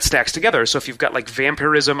 And that stacks together. So if you've got like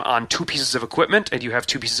vampirism on 2 pieces of equipment, and you have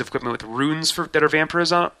 2 pieces of equipment with runes that are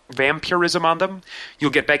vampirism on them,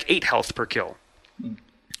 you'll get back 8 health per kill,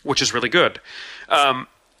 which is really good.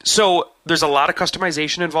 So there's a lot of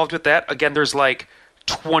customization involved with that. Again, there's like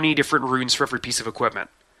 20 different runes for every piece of equipment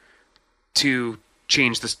to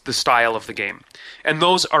change the style of the game. And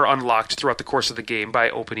those are unlocked throughout the course of the game by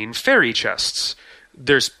opening fairy chests.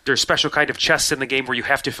 There's special kind of chests in the game where you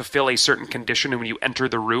have to fulfill a certain condition when you enter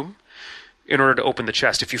the room in order to open the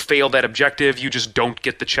chest. If you fail that objective, you just don't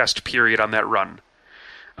get the chest, period, on that run.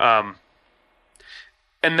 And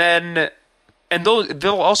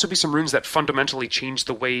there'll also be some runes that fundamentally change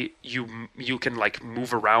the way you can like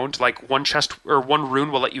move around. Like one chest or one rune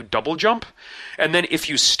will let you double jump, and then if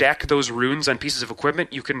you stack those runes on pieces of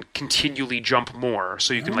equipment, you can continually jump more.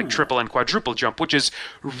 So you can like triple and quadruple jump, which is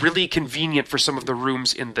really convenient for some of the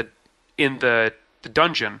rooms in the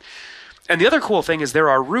dungeon. And the other cool thing is there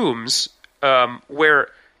are rooms where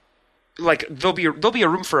like there'll be a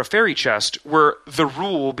room for a fairy chest where the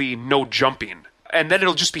rule will be no jumping, and then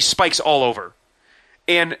it'll just be spikes all over.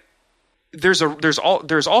 And there's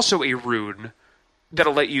also a rune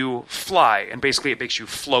that'll let you fly, and basically it makes you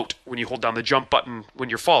float when you hold down the jump button when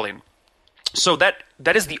you're falling. So that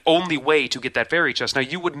is the only way to get that fairy chest. Now,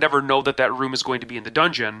 you would never know that room is going to be in the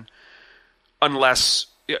dungeon unless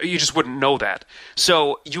you just wouldn't know that.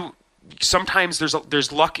 So sometimes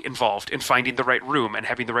there's luck involved in finding the right room and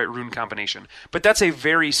having the right rune combination. But that's a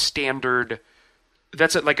very standard.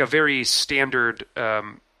 That's a very standard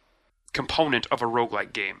component of a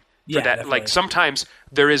roguelike game. Yeah, that, like sometimes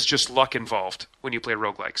there is just luck involved when you play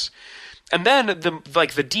roguelikes. And then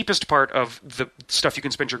the deepest part of the stuff you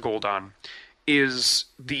can spend your gold on is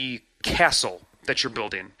the castle that you're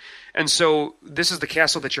building. And so this is the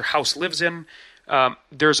castle that your house lives in.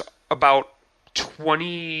 There's about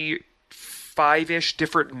 25-ish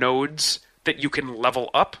different nodes that you can level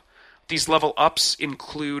up. These level ups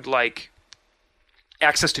include like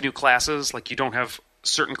access to new classes, like you don't have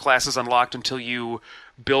certain classes unlocked until you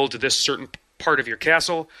build this certain part of your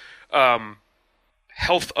castle.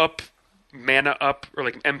 Health up, mana up, or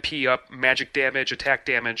like MP up, magic damage, attack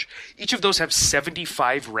damage. Each of those have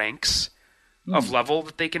 75 ranks of level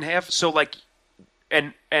that they can have. So like,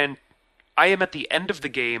 and I am at the end of the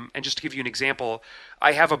game, and just to give you an example,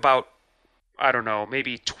 I have about, I don't know,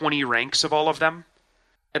 maybe 20 ranks of all of them.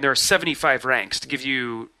 And there are 75 ranks to give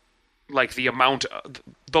you like the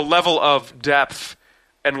level of depth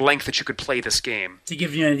and length that you could play this game. To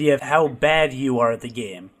give you an idea of how bad you are at the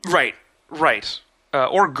game. Right.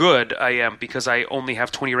 Or good I am, because I only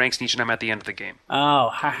have 20 ranks in each and I'm at the end of the game.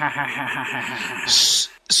 Oh,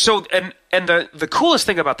 So, and the coolest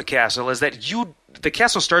thing about the castle is that the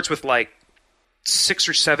castle starts with like 6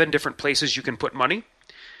 or 7 different places you can put money,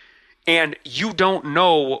 and you don't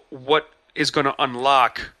know what is going to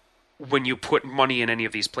unlock when you put money in any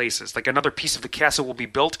of these places. Like another piece of the castle will be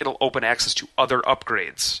built, it'll open access to other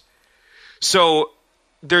upgrades. So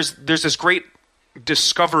there's this great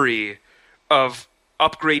discovery of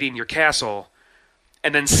upgrading your castle,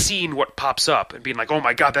 and then seeing what pops up and being like, oh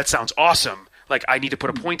my god, that sounds awesome. Like, I need to put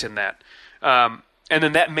a point in that. And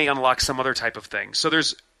then that may unlock some other type of thing. So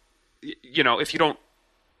there's, if you don't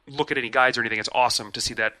look at any guides or anything, it's awesome to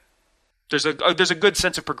see that there's a good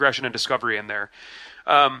sense of progression and discovery in there.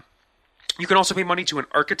 You can also pay money to an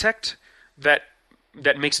architect that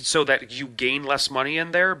makes it so that you gain less money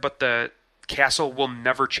in there, but the castle will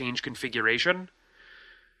never change configuration.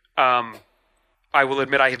 I will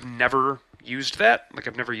admit I have never used that. Like,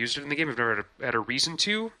 I've never used it in the game. I've never had a reason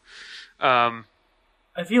to. I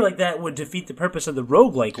feel like that would defeat the purpose of the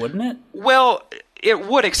roguelike, wouldn't it? Well, it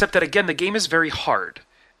would, except that, again, the game is very hard.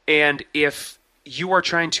 And if you are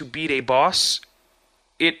trying to beat a boss,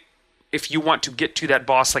 if you want to get to that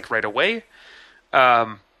boss, like, right away,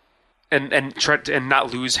 and try and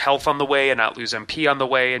not lose health on the way and not lose MP on the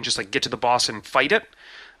way and just, like, get to the boss and fight it,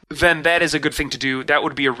 then that is a good thing to do. That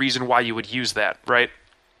would be a reason why you would use that, right?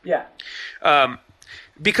 Yeah.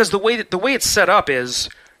 Because the way it's set up is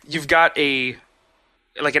you've got an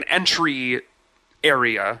entry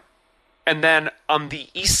area, and then on the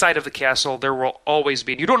east side of the castle there will always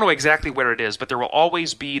be, and you don't know exactly where it is, but there will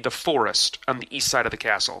always be the forest on the east side of the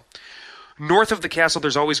castle. North of the castle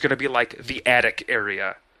there's always going to be, like, the attic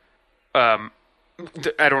area. I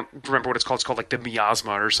don't remember what it's called. It's called, like, the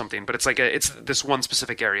miasma or something, but it's this one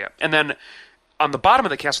specific area. And then on the bottom of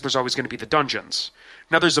the castle there's always going to be the dungeons.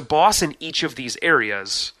 Now there's a boss in each of these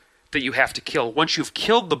areas that you have to kill. Once you've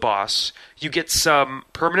killed the boss, you get some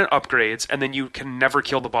permanent upgrades, and then you can never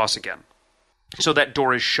kill the boss again. So that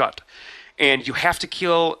door is shut. And you have to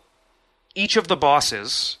kill each of the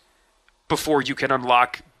bosses before you can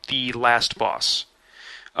unlock the last boss.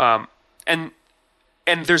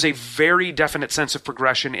 And there's a very definite sense of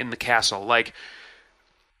progression in the castle. Like,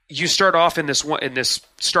 you start off in this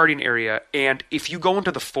starting area, and if you go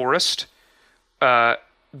into the forest,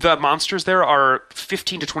 the monsters there are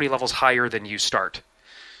 15 to 20 levels higher than you start.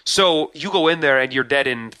 So you go in there and you're dead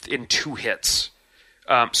in 2 hits.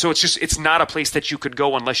 So it's not a place that you could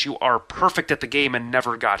go unless you are perfect at the game and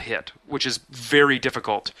never got hit, which is very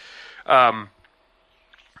difficult.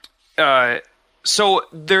 So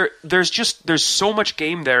there's so much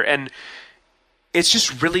game there, and it's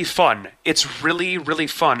just really fun. It's really, really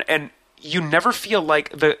fun, and you never feel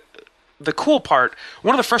like the cool part,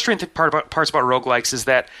 one of the frustrating parts about roguelikes is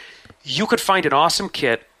that you could find an awesome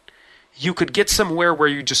kit, you could get somewhere where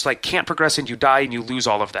you just, like, can't progress and you die and you lose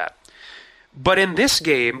all of that. But in this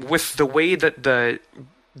game, with the way that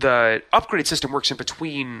the upgrade system works in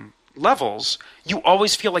between levels, you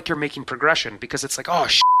always feel like you're making progression, because it's like, oh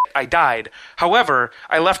shit, I died. However,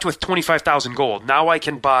 I left with 25,000 gold. Now I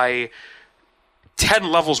can buy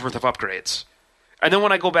 10 levels worth of upgrades. And then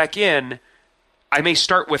when I go back in, I may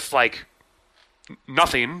start with, like,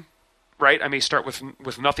 nothing, right? I may start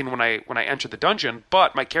with nothing when I enter the dungeon,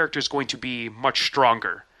 but my character is going to be much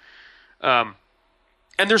stronger. And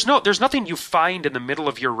there's nothing you find in the middle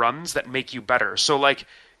of your runs that make you better. So, like,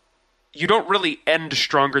 you don't really end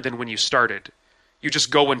stronger than when you started. You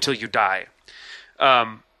just go until you die.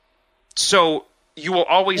 So you will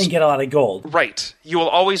always... And get a lot of gold. Right. You will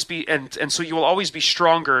always be... And so you will always be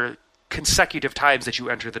stronger consecutive times that you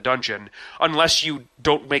enter the dungeon, unless you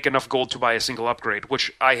don't make enough gold to buy a single upgrade,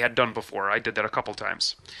 which I had done before. I did that a couple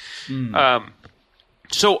times. But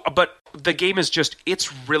the game is just,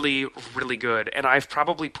 it's really, really good. And I've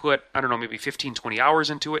probably put, I don't know, maybe 15, 20 hours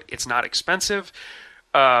into it. It's not expensive.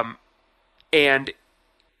 And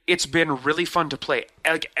it's been really fun to play.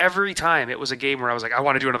 Like, every time it was a game where I was like, I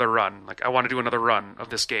want to do another run. Like, I want to do another run of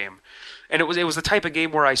this game. And it was the type of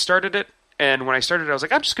game where I started it, and when I started it, I was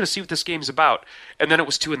like, I'm just going to see what this game's about. And then it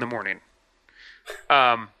was 2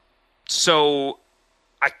 a.m. So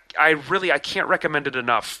I can't recommend it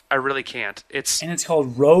enough. I really can't. And it's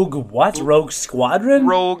called Rogue what? Rogue Squadron?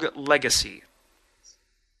 Rogue Legacy.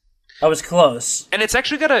 I was close. And it's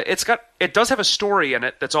actually it does have a story in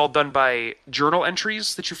it that's all done by journal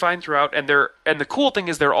entries that you find throughout, and the cool thing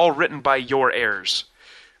is they're all written by your heirs.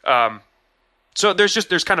 So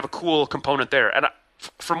there's kind of a cool component there. And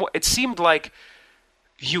from what it seemed like,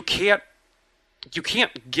 you can't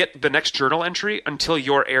get the next journal entry until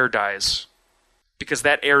your heir dies, because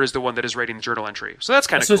that heir is the one that is writing the journal entry. So that's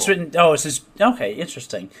kind of cool. It's written. Oh, it's just, okay,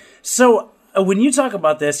 interesting. So when you talk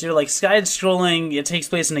about this, you're like side-scrolling. It takes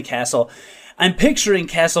place in a castle. I'm picturing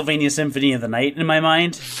Castlevania Symphony of the Night in my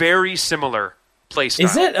mind. Very similar playstyle.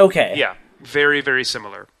 Is it? Okay. Yeah, very, very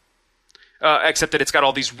similar. Except that it's got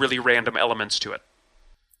all these really random elements to it.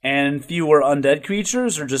 And fewer undead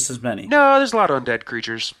creatures, or just as many? No, there's a lot of undead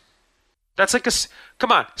creatures. That's like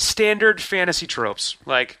come on, standard fantasy tropes.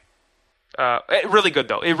 Like, really good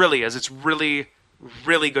though. It really is. It's really,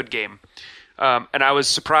 really good game. And I was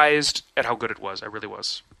surprised at how good it was. I really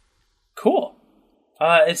was. Cool.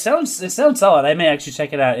 It sounds solid. I may actually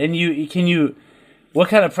check it out. And what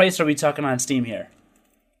kind of price are we talking on Steam here?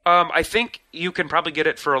 I think you can probably get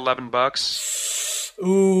it for $11.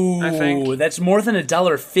 Ooh, I think that's more than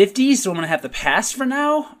 $1.50. So I'm gonna have to pass for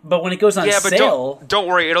now. But when it goes on sale, don't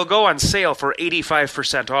worry, it'll go on sale for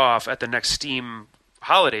 85% off at the next Steam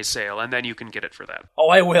holiday sale, and then you can get it for that. Oh,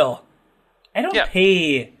 I will. I don't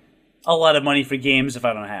pay a lot of money for games if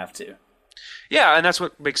I don't have to. Yeah, and that's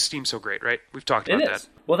what makes Steam so great, right? We've talked about that.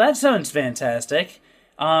 Well, that sounds fantastic.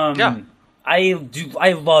 Yeah.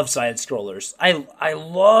 I love side scrollers. I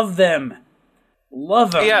love them.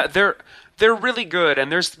 Love them. Yeah, they're really good,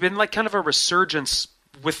 and there's been like kind of a resurgence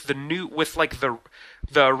with the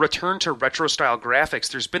return to retro style graphics.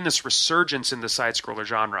 There's been this resurgence in the side scroller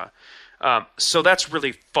genre. So that's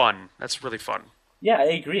really fun. Yeah, I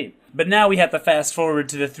agree. But now we have to fast forward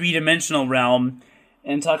to the 3-dimensional realm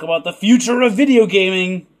and talk about the future of video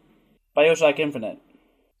gaming, BioShock Infinite.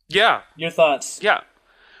 Yeah. Your thoughts? Yeah.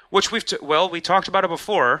 Which we talked about it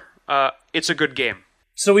before. It's a good game.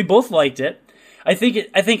 So we both liked it. I think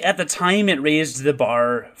at the time it raised the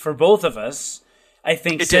bar for both of us. I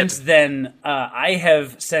think since then, I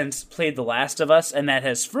have since played The Last of Us, and that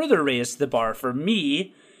has further raised the bar for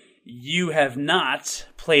me. You have not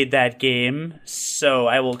played that game, so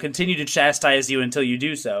I will continue to chastise you until you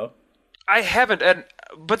do so. I haven't,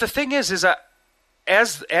 but the thing is that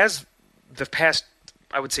as the past,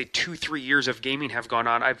 I would say 2-3 years of gaming have gone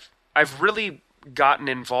on, I've really gotten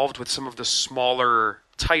involved with some of the smaller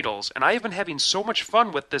titles, and I have been having so much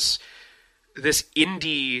fun with this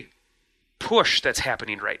indie push that's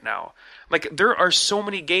happening right now. Like, there are so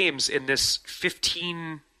many games in this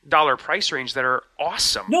 $15 price range that are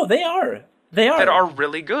awesome. No, they are. That are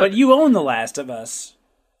really good. But you own The Last of Us.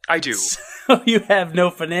 I do. So you have no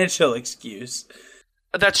financial excuse.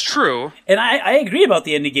 That's true. And I agree about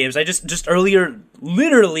the indie games. I just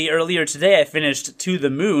literally earlier today, I finished To the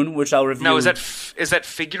Moon, which I'll review. Now, is that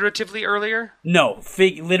figuratively earlier? No,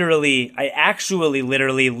 literally. I actually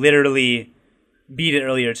literally beat it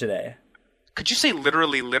earlier today. Could you say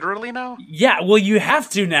literally now? Yeah, well, you have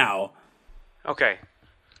to now. Okay.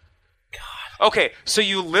 God. Okay, so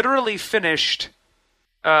you literally finished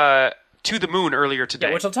To the Moon earlier today.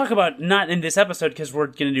 Yeah, which I'll talk about not in this episode because we're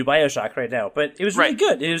going to do BioShock right now. But it was really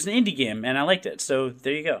good. It was an indie game, and I liked it. So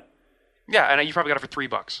there you go. Yeah, and you probably got it for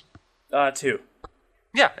 $3. 2.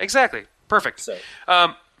 Yeah, exactly. Perfect.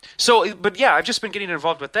 But yeah, I've just been getting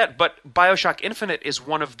involved with that. But BioShock Infinite is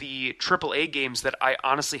one of the AAA games that I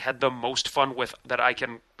honestly had the most fun with that I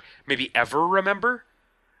can maybe ever remember.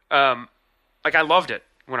 I loved it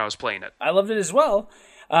when I was playing it. I loved it as well.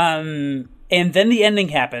 And then the ending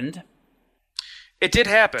happened. It did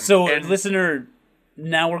happen. So, listener,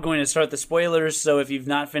 now we're going to start the spoilers. So if you've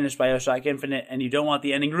not finished BioShock Infinite and you don't want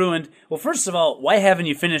the ending ruined, well, first of all, why haven't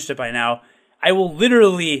you finished it by now? I will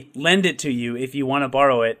literally lend it to you if you want to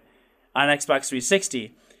borrow it on Xbox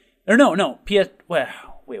 360. Or no,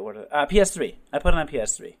 PS3. I put it on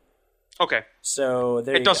PS3. Okay. So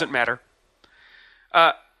there you go. It doesn't matter.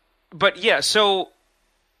 But yeah, so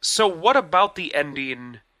what about the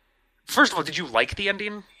ending? First of all, did you like the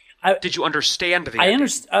ending? Did you understand the ending? I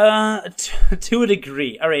understand to a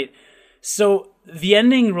degree. All right. So the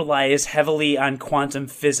ending relies heavily on quantum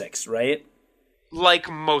physics, right? Like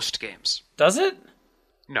most games. Does it?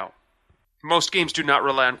 No. Most games do not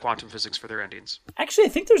rely on quantum physics for their endings. Actually, I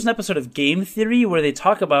think there's an episode of Game Theory where they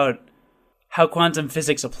talk about how quantum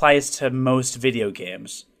physics applies to most video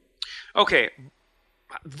games. Okay.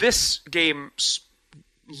 This game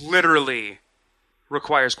literally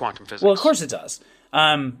requires quantum physics. Well, of course it does.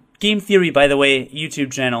 Game Theory, by the way,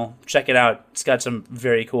 YouTube channel. Check it out. It's got some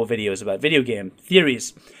very cool videos about video game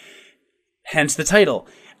theories. Hence the title.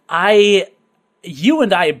 You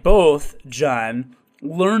and I both, John,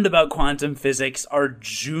 learned about quantum physics our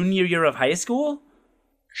junior year of high school.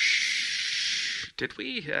 Did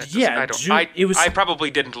we? Yeah, I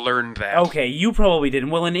probably didn't learn that. Okay, you probably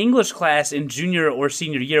didn't. Well, in English class in junior or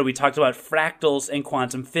senior year, we talked about fractals and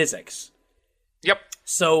quantum physics. Yep.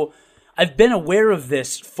 So I've been aware of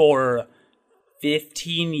this for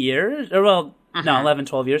 15 years, or 11,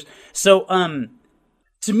 12 years. So,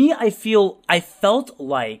 to me, I felt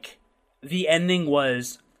like the ending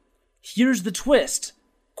was, here's the twist,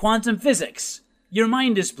 quantum physics, your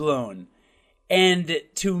mind is blown. And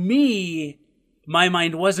to me, my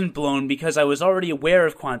mind wasn't blown because I was already aware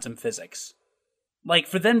of quantum physics. Like,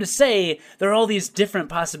 for them to say there are all these different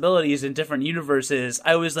possibilities in different universes,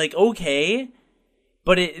 I was like, okay,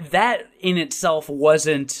 but that in itself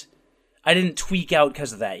wasn't, I didn't tweak out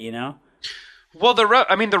because of that, you know? Well, the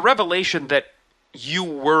revelation that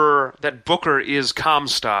that Booker is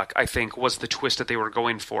Comstock, I think, was the twist that they were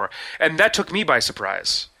going for, and that took me by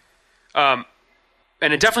surprise. And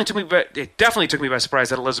it definitely took me by surprise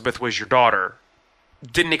that Elizabeth was your daughter.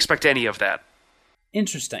 Didn't expect any of that.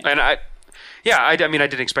 Interesting. And I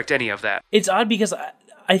didn't expect any of that. It's odd because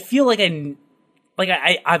I feel like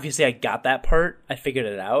I obviously I got that part. I figured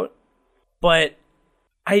it out, but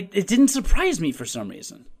it didn't surprise me for some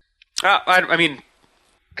reason. I mean,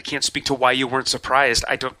 I can't speak to why you weren't surprised.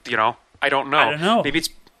 I don't know. I don't know. Maybe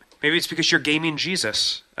it's because you're gaming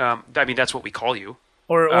Jesus. I mean, that's what we call you.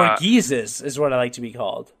 Or Jesus is what I like to be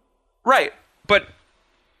called. Right. But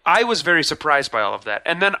I was very surprised by all of that.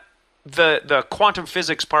 And then the quantum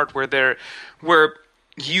physics part where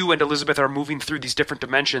you and Elizabeth are moving through these different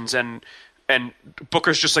dimensions and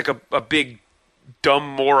Booker's just like a big dumb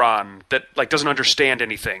moron that like doesn't understand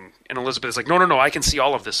anything. And Elizabeth is like, no, I can see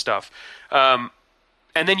all of this stuff. And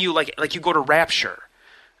then you you go to Rapture.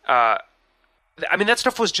 I mean, that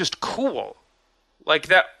stuff was just cool. Like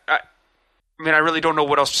that. I really don't know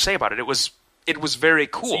what else to say about it. It was very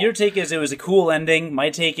cool. So your take is it was a cool ending. My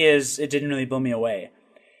take is it didn't really blow me away.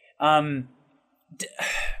 Yeah,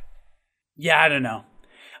 I don't know.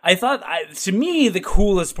 I thought, to me, the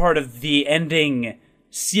coolest part of the ending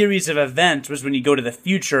series of events was when you go to the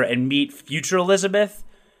future and meet future Elizabeth,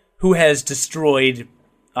 who has destroyed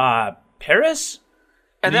Paris,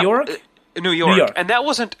 New York. New York. And that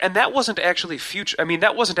wasn't actually future. I mean,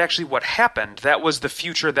 that wasn't actually what happened. That was the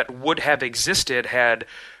future that would have existed had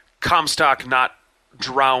Comstock not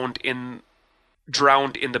drowned in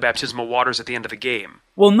the baptismal waters at the end of the game.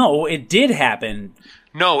 Well, no, it did happen.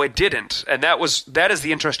 No, it didn't. And that is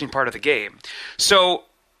the interesting part of the game. So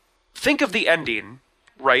think of the ending,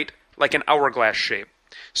 right? Like an hourglass shape.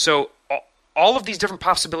 So all of these different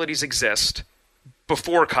possibilities exist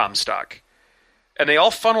before Comstock. And they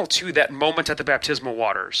all funnel to that moment at the baptismal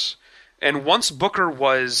waters. And once Booker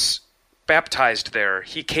was baptized there,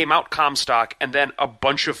 he came out Comstock, and then a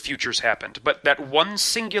bunch of futures happened. But that one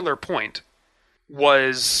singular point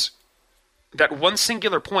was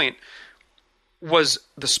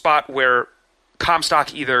the spot where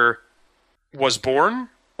Comstock either was born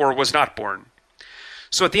or was not born.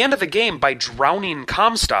 So at the end of the game, by drowning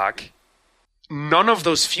Comstock, none of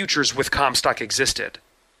those futures with Comstock existed.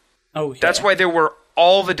 Oh, yeah. That's why there were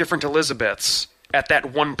all the different Elizabeths at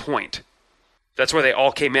that one point. That's where they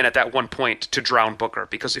all came in at that one point to drown Booker.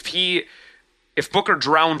 Because if Booker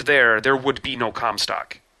drowned there would be no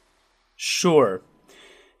Comstock. Sure.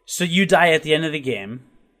 So you die at the end of the game.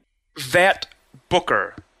 That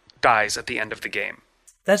Booker dies at the end of the game.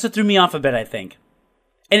 That's what threw me off a bit, I think.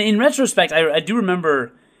 And in retrospect, I do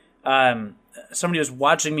remember somebody was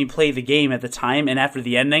watching me play the game at the time, and after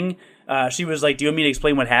the ending, she was like, "Do you want me to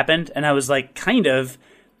explain what happened?" And I was like, "Kind of."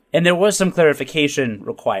 And there was some clarification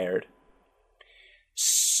required.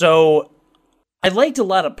 So I liked a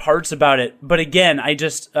lot of parts about it, but again, I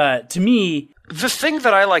just, to me... The thing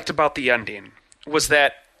that I liked about the ending was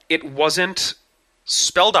that it wasn't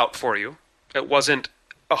spelled out for you. It wasn't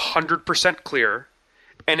 100% clear.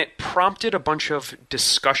 And it prompted a bunch of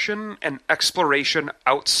discussion and exploration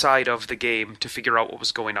outside of the game to figure out what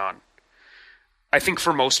was going on. I think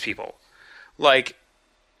for most people. Like,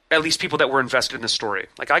 at least people that were invested in the story.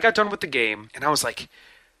 Like, I got done with the game, and I was like,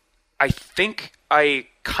 I think I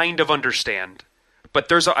kind of understand.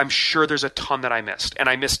 But I'm sure there's a ton that I missed. And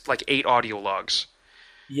I missed, like, 8 audio logs.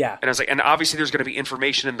 Yeah. And I was like, and obviously there's going to be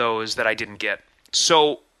information in those that I didn't get.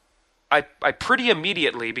 So I pretty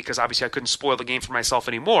immediately, because obviously I couldn't spoil the game for myself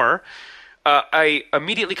anymore, I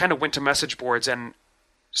immediately kind of went to message boards and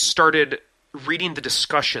started reading the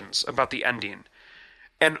discussions about the ending.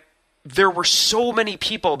 And there were so many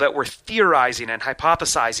people that were theorizing and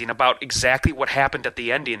hypothesizing about exactly what happened at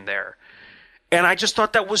the ending there. And I just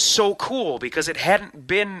thought that was so cool because that hadn't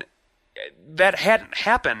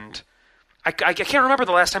happened. I can't remember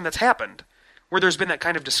the last time that's happened, where there's been that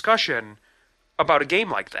kind of discussion about a game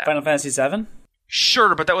like that. Final Fantasy VII?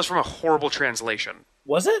 Sure, but that was from a horrible translation.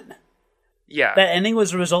 Was it? Yeah. That ending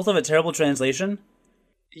was a result of a terrible translation?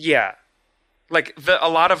 Yeah. Like, a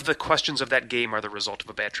lot of the questions of that game are the result of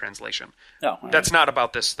a bad translation. Oh, right. That's not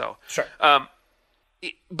about this, though. Sure.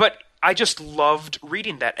 But I just loved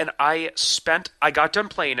reading that, and I got done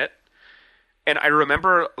playing it, and I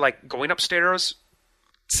remember, like, going upstairs,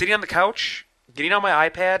 sitting on the couch, getting on my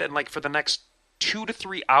iPad, and, like, for the next 2 to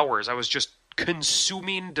 3 hours, I was just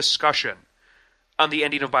consuming discussion on the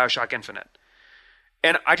ending of BioShock Infinite.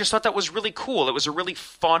 And I just thought that was really cool. It was a really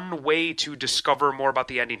fun way to discover more about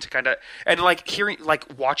the ending, to kind of, and like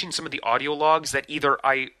watching some of the audio logs that either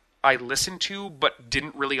I I listened to but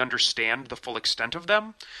didn't really understand the full extent of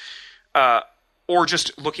them. Or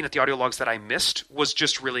just looking at the audio logs that I missed was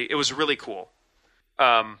just it was really cool.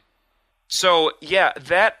 So yeah,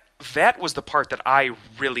 that was the part that I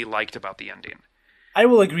really liked about the ending. I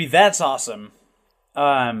will agree, that's awesome.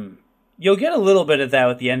 You'll get a little bit of that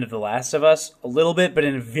at the end of The Last of Us, a little bit, but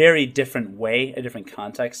in a very different way, a different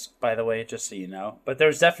context, by the way, just so you know. But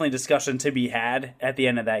there's definitely discussion to be had at the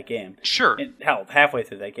end of that game. Sure. Hell, halfway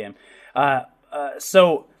through that game.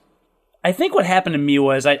 So I think what happened to me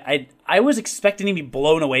was I was expecting to be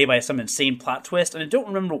blown away by some insane plot twist, and I don't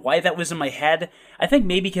remember why that was in my head. I think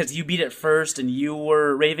maybe because you beat it first and you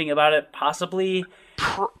were raving about it, possibly.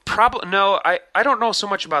 Probably no. I don't know so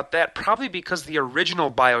much about that. Probably because the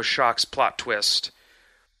original BioShock's plot twist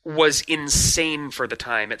was insane for the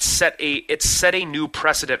time. It set a new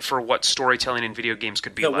precedent for what storytelling in video games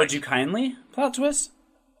could be like. Would You Kindly plot twist?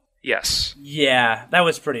 Yes. Yeah, that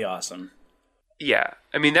was pretty awesome. Yeah,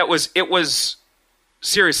 I mean it was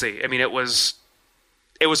seriously. I mean it was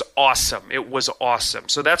awesome. It was awesome.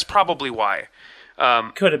 So that's probably why.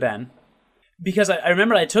 Could have been. Because I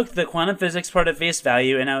remember I took the quantum physics part at face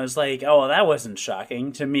value, and I was like, oh, well, that wasn't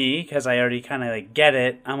shocking to me, because I already kind of like get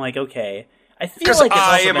it. I'm like, okay. I feel like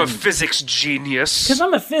I am a physics genius. Because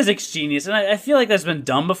I'm a physics genius, and I feel like that's been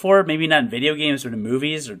done before, maybe not in video games or in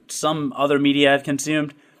movies or some other media I've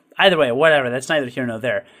consumed. Either way, whatever, that's neither here nor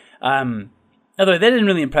there. Although that didn't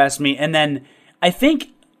really impress me, and then I think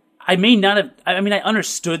I may not have... I mean, I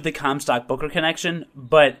understood the Comstock-Booker connection,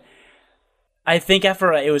 but... I think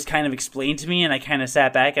after it was kind of explained to me and I kind of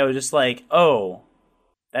sat back, I was just like, oh,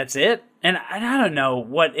 that's it? And I don't know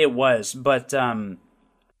what it was, but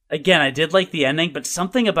again, I did like the ending, but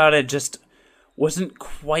something about it just wasn't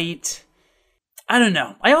quite... I don't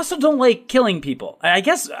know. I also don't like killing people. I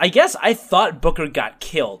guess I thought Booker got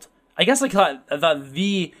killed. I guess I thought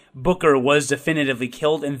the Booker was definitively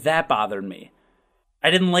killed, and that bothered me. I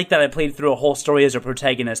didn't like that I played through a whole story as a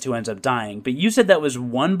protagonist who ends up dying. But you said that was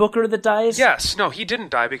one Booker that dies? Yes. No, he didn't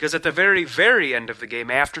die because at the very, very end of the game,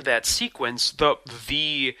 after that sequence,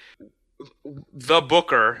 the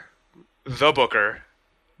Booker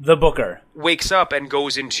wakes up and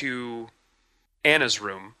goes into Anna's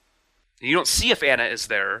room. You don't see if Anna is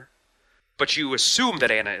there, but you assume that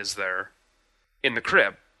Anna is there in the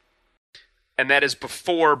crib. And that is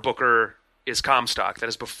before Booker is Comstock. That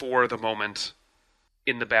is before the moment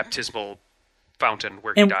in the baptismal fountain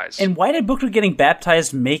where he dies. And why did Booker getting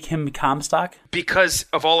baptized make him Comstock? Because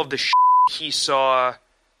of all of the he saw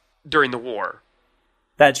during the war.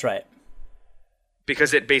 That's right.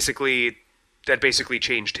 Because that basically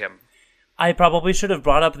changed him. I probably should have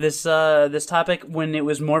brought up this topic when it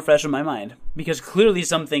was more fresh in my mind. Because clearly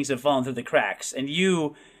some things have fallen through the cracks, and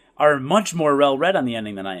you are much more well-read on the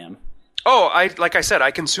ending than I am. Oh, like I said, I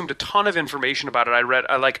consumed a ton of information about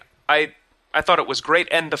it. I thought it was great,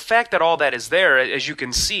 and the fact that all that is there, as you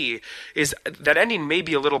can see, is that ending may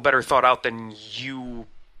be a little better thought out than you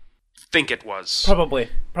think it was. Probably.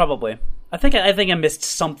 I think I missed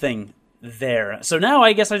something there. So now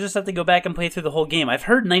I guess I just have to go back and play through the whole game. I've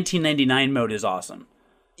heard 1999 mode is awesome.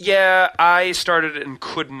 Yeah, I started it and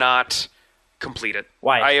could not complete it.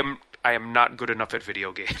 Why? I am not good enough at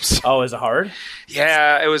video games. Oh, is it hard?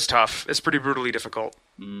 Yeah, it was tough. It's pretty brutally difficult.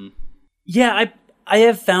 Yeah, I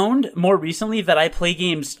have found more recently that I play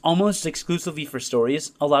games almost exclusively for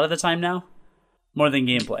stories a lot of the time now, more than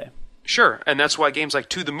gameplay. Sure, and that's why games like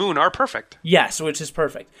To the Moon are perfect. Yes, which is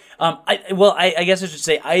perfect. I guess I should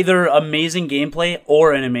say either amazing gameplay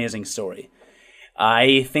or an amazing story.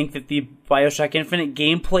 I think that the BioShock Infinite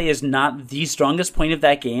gameplay is not the strongest point of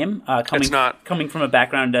that game. It's not. Coming from a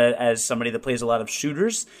background as somebody that plays a lot of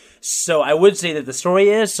shooters. So I would say that the story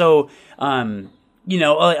is. So,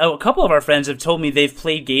 a couple of our friends have told me they've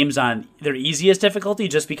played games on their easiest difficulty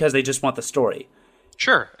just because they just want the story.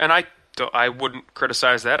 Sure, and I wouldn't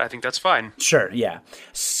criticize that. I think that's fine. Sure, yeah.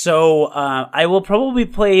 So I will probably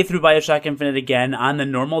play through BioShock Infinite again on the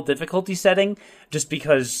normal difficulty setting, just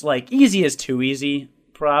because, easy is too easy,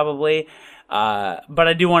 probably. But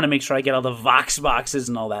I do want to make sure I get all the Vox boxes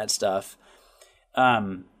and all that stuff.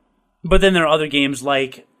 But then there are other games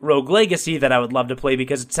like Rogue Legacy that I would love to play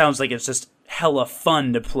because it sounds like it's just hella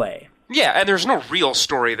fun to play. Yeah, and there's no real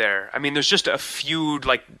story there. I mean, there's just a few,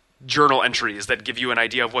 journal entries that give you an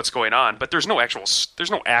idea of what's going on, but there's no actual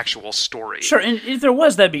story. Sure, and if there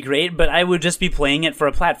was, that'd be great, but I would just be playing it for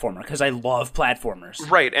a platformer, because I love platformers.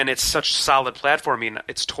 Right, and it's such solid platforming,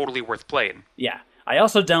 it's totally worth playing. Yeah. I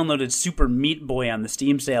also downloaded Super Meat Boy on the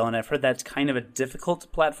Steam sale, and I've heard that's kind of a difficult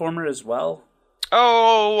platformer as well.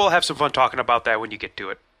 Oh, we'll have some fun talking about that when you get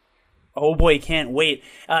to it. Oh boy, can't wait.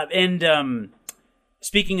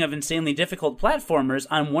 speaking of insanely difficult platformers,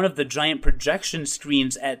 on one of the giant projection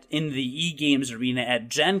screens in the E-Games arena at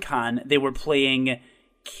Gen Con, they were playing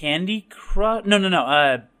Candy Crush.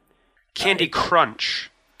 No. Candy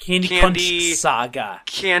Crunch. Candy Crunch Saga.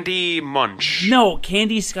 Candy Munch. No,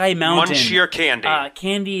 Candy Sky Mountain. Munch Your Candy.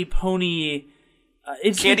 Candy Pony.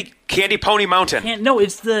 It's Candy Pony Mountain. No,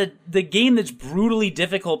 it's the game that's brutally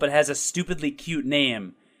difficult but has a stupidly cute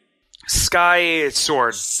name. Sky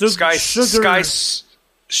Sword. Sugar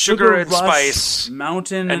and Rush Spice.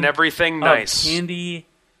 Mountain. And everything nice. Candy.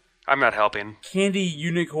 I'm not helping. Candy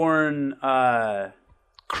Unicorn.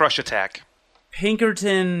 Crush Attack.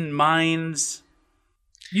 Pinkerton Mines.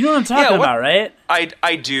 You know what I'm talking about, right?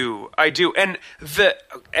 I do.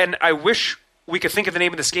 And I wish we could think of the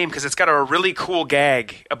name of this game because it's got a really cool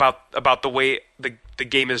gag about the way the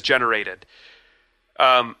game is generated.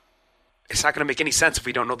 It's not going to make any sense if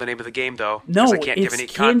we don't know the name of the game, though. No, I can't it's give any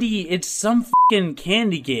candy. It's some fucking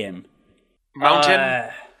candy game.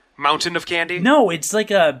 Mountain of Candy? No, it's like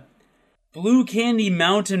a Blue Candy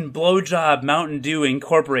Mountain Blowjob Mountain Dew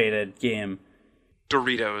Incorporated game.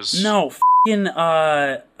 Doritos. No, fucking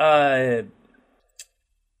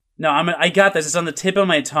No, I got this. It's on the tip of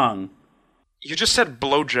my tongue. You just said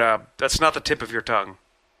blowjob. That's not the tip of your tongue.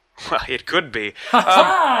 Well, it could be.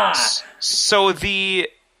 So the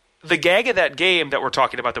gag of that game that we're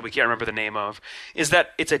talking about that we can't remember the name of is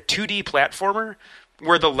that it's a 2D platformer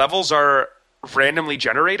where the levels are randomly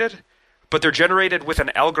generated, but they're generated with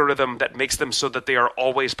an algorithm that makes them so that they are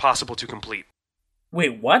always possible to complete.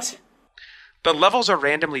 Wait, what? The levels are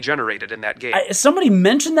randomly generated in that game. Somebody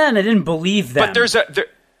mentioned that and I didn't believe them. But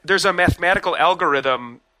there's a mathematical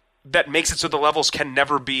algorithm that makes it so the levels can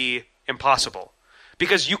never be impossible.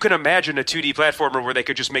 Because you can imagine a 2D platformer where they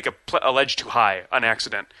could just make a ledge too high on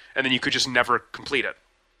accident, and then you could just never complete it.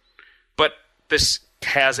 But this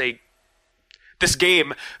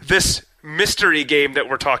mystery game that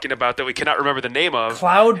we're talking about that we cannot remember the name of.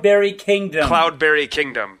 Cloudberry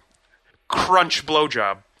Kingdom. Crunch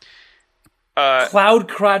Blowjob. Cloud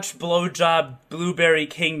Crotch Blowjob Blueberry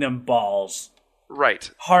Kingdom Balls. Right.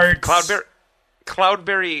 Hearts.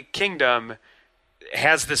 Cloudberry Kingdom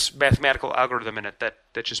has this mathematical algorithm in it that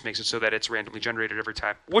just makes it so that it's randomly generated every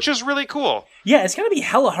time, which is really cool. Yeah, it's going to be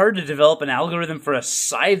hella hard to develop an algorithm for a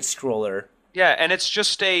side-scroller. Yeah, and it's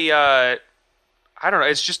just a, I don't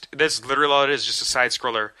know, that's literally all it is, just a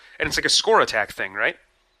side-scroller. And it's like a score attack thing, right?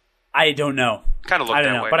 I don't know. Kind of looked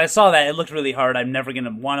that way. But I saw that. It looked really hard. I'm never going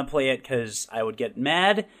to want to play it because I would get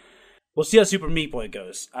mad. We'll see how Super Meat Boy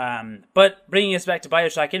goes. But bringing us back to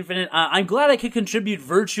Bioshock Infinite, I'm glad I could contribute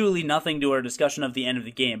virtually nothing to our discussion of the end of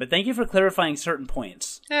the game, but thank you for clarifying certain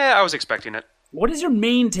points. Yeah, I was expecting it. What is your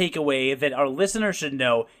main takeaway that our listeners should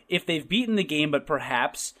know if they've beaten the game but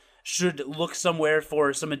perhaps should look somewhere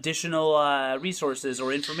for some additional resources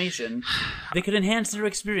or information that could enhance their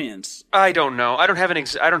experience? I don't know. I don't have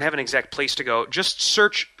an exact place to go. Just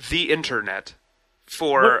search the internet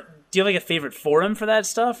for... Do you have like a favorite forum for that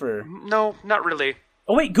stuff, or no? Not really.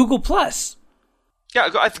 Oh wait, Google Plus. Yeah,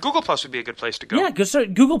 Google Plus would be a good place to go. Yeah, go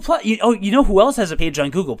start Google Plus. You know who else has a page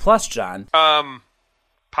on Google Plus, John?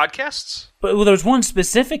 Podcasts. But there's one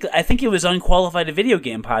specific. I think it was Unqualified, a video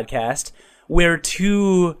game podcast, where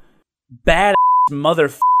two bad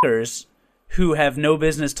motherfuckers who have no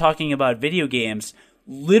business talking about video games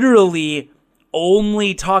literally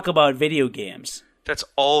only talk about video games. That's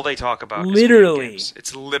all they talk about. Literally.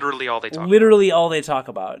 It's literally all they talk about. Literally all they talk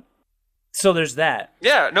about. So there's that.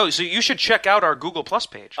 Yeah, no, so you should check out our Google Plus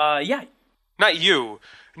page. Yeah. Not you.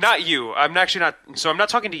 I'm actually not, so I'm not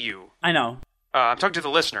talking to you. I know. I'm talking to the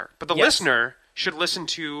listener. But the listener should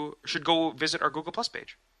go visit our Google Plus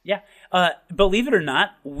page. Yeah. Believe it or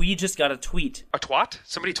not, we just got a tweet. A twat?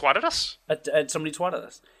 Somebody twatted us? Somebody twatted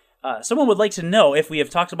us. Someone would like to know if we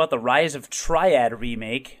have talked about the Rise of Triad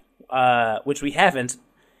remake, which we haven't.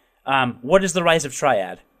 What is the Rise of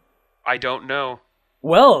Triad? I don't know.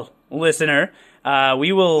 Well, listener,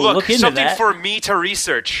 we will look into something that. for me to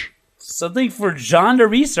research. Something for John to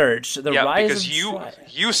research. The Rise because of Triad.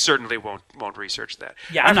 You certainly won't research that.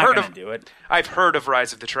 Yeah, I'm not going to do it. I've heard of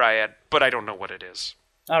Rise of the Triad, but I don't know what it is.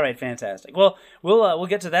 All right, fantastic. Well, we'll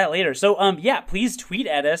get to that later. So, please tweet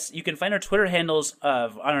at us. You can find our Twitter handles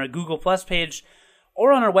on our Google Plus page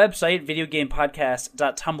or on our website,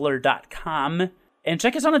 videogamepodcast.tumblr.com, and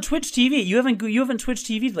check us on a Twitch TV. You haven't Twitch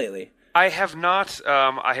TV'd lately. I have not.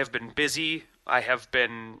 I have been busy. I've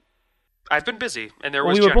been busy, and there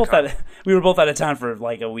was. We were both out of town for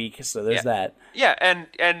like a week, so there's that. Yeah, and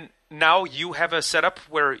now you have a setup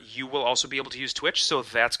where you will also be able to use Twitch, so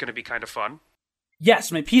that's going to be kind of fun.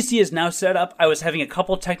 Yes, my PC is now set up. I was having a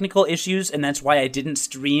couple technical issues, and that's why I didn't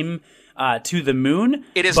stream to the moon.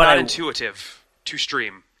 It is not intuitive to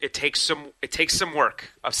stream. It takes some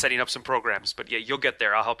work of setting up some programs, but yeah, you'll get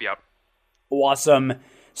there. I'll help you out. Awesome.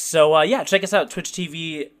 So check us out,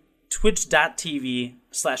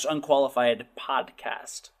 twitch.tv/unqualified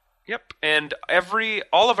podcast. Yep, and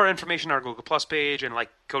all of our information on our Google Plus page, and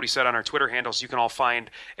like Cody said, on our Twitter handles, you can all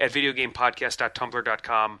find at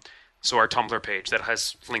videogamepodcast.tumblr.com. So our Tumblr page that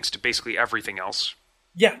has links to basically everything else.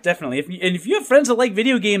 Yeah, definitely. If you have friends that like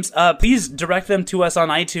video games, please direct them to us on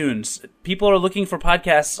iTunes. People are looking for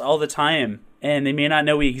podcasts all the time, and they may not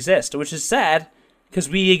know we exist, which is sad, because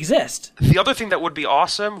we exist. The other thing that would be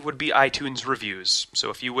awesome would be iTunes reviews. So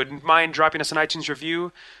if you wouldn't mind dropping us an iTunes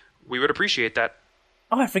review, we would appreciate that.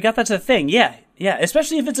 Oh, I forgot that's a thing. Yeah,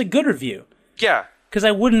 especially if it's a good review. Yeah. Because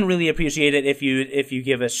I wouldn't really appreciate it if you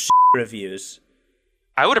give us reviews.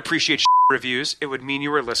 I would appreciate reviews. It would mean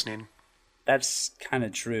you were listening. That's kind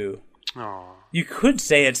of true. Aww. You could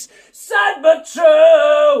say it's sad but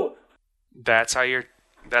true. That's how you're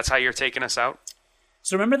taking us out.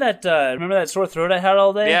 So remember that sore throat I had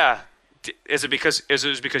all day? Yeah. Is it because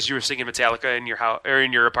you were singing Metallica in your house or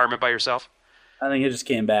in your apartment by yourself? I think it just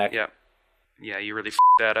came back. Yeah. Yeah, you really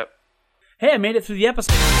that up. Hey, I made it through the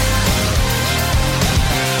episode.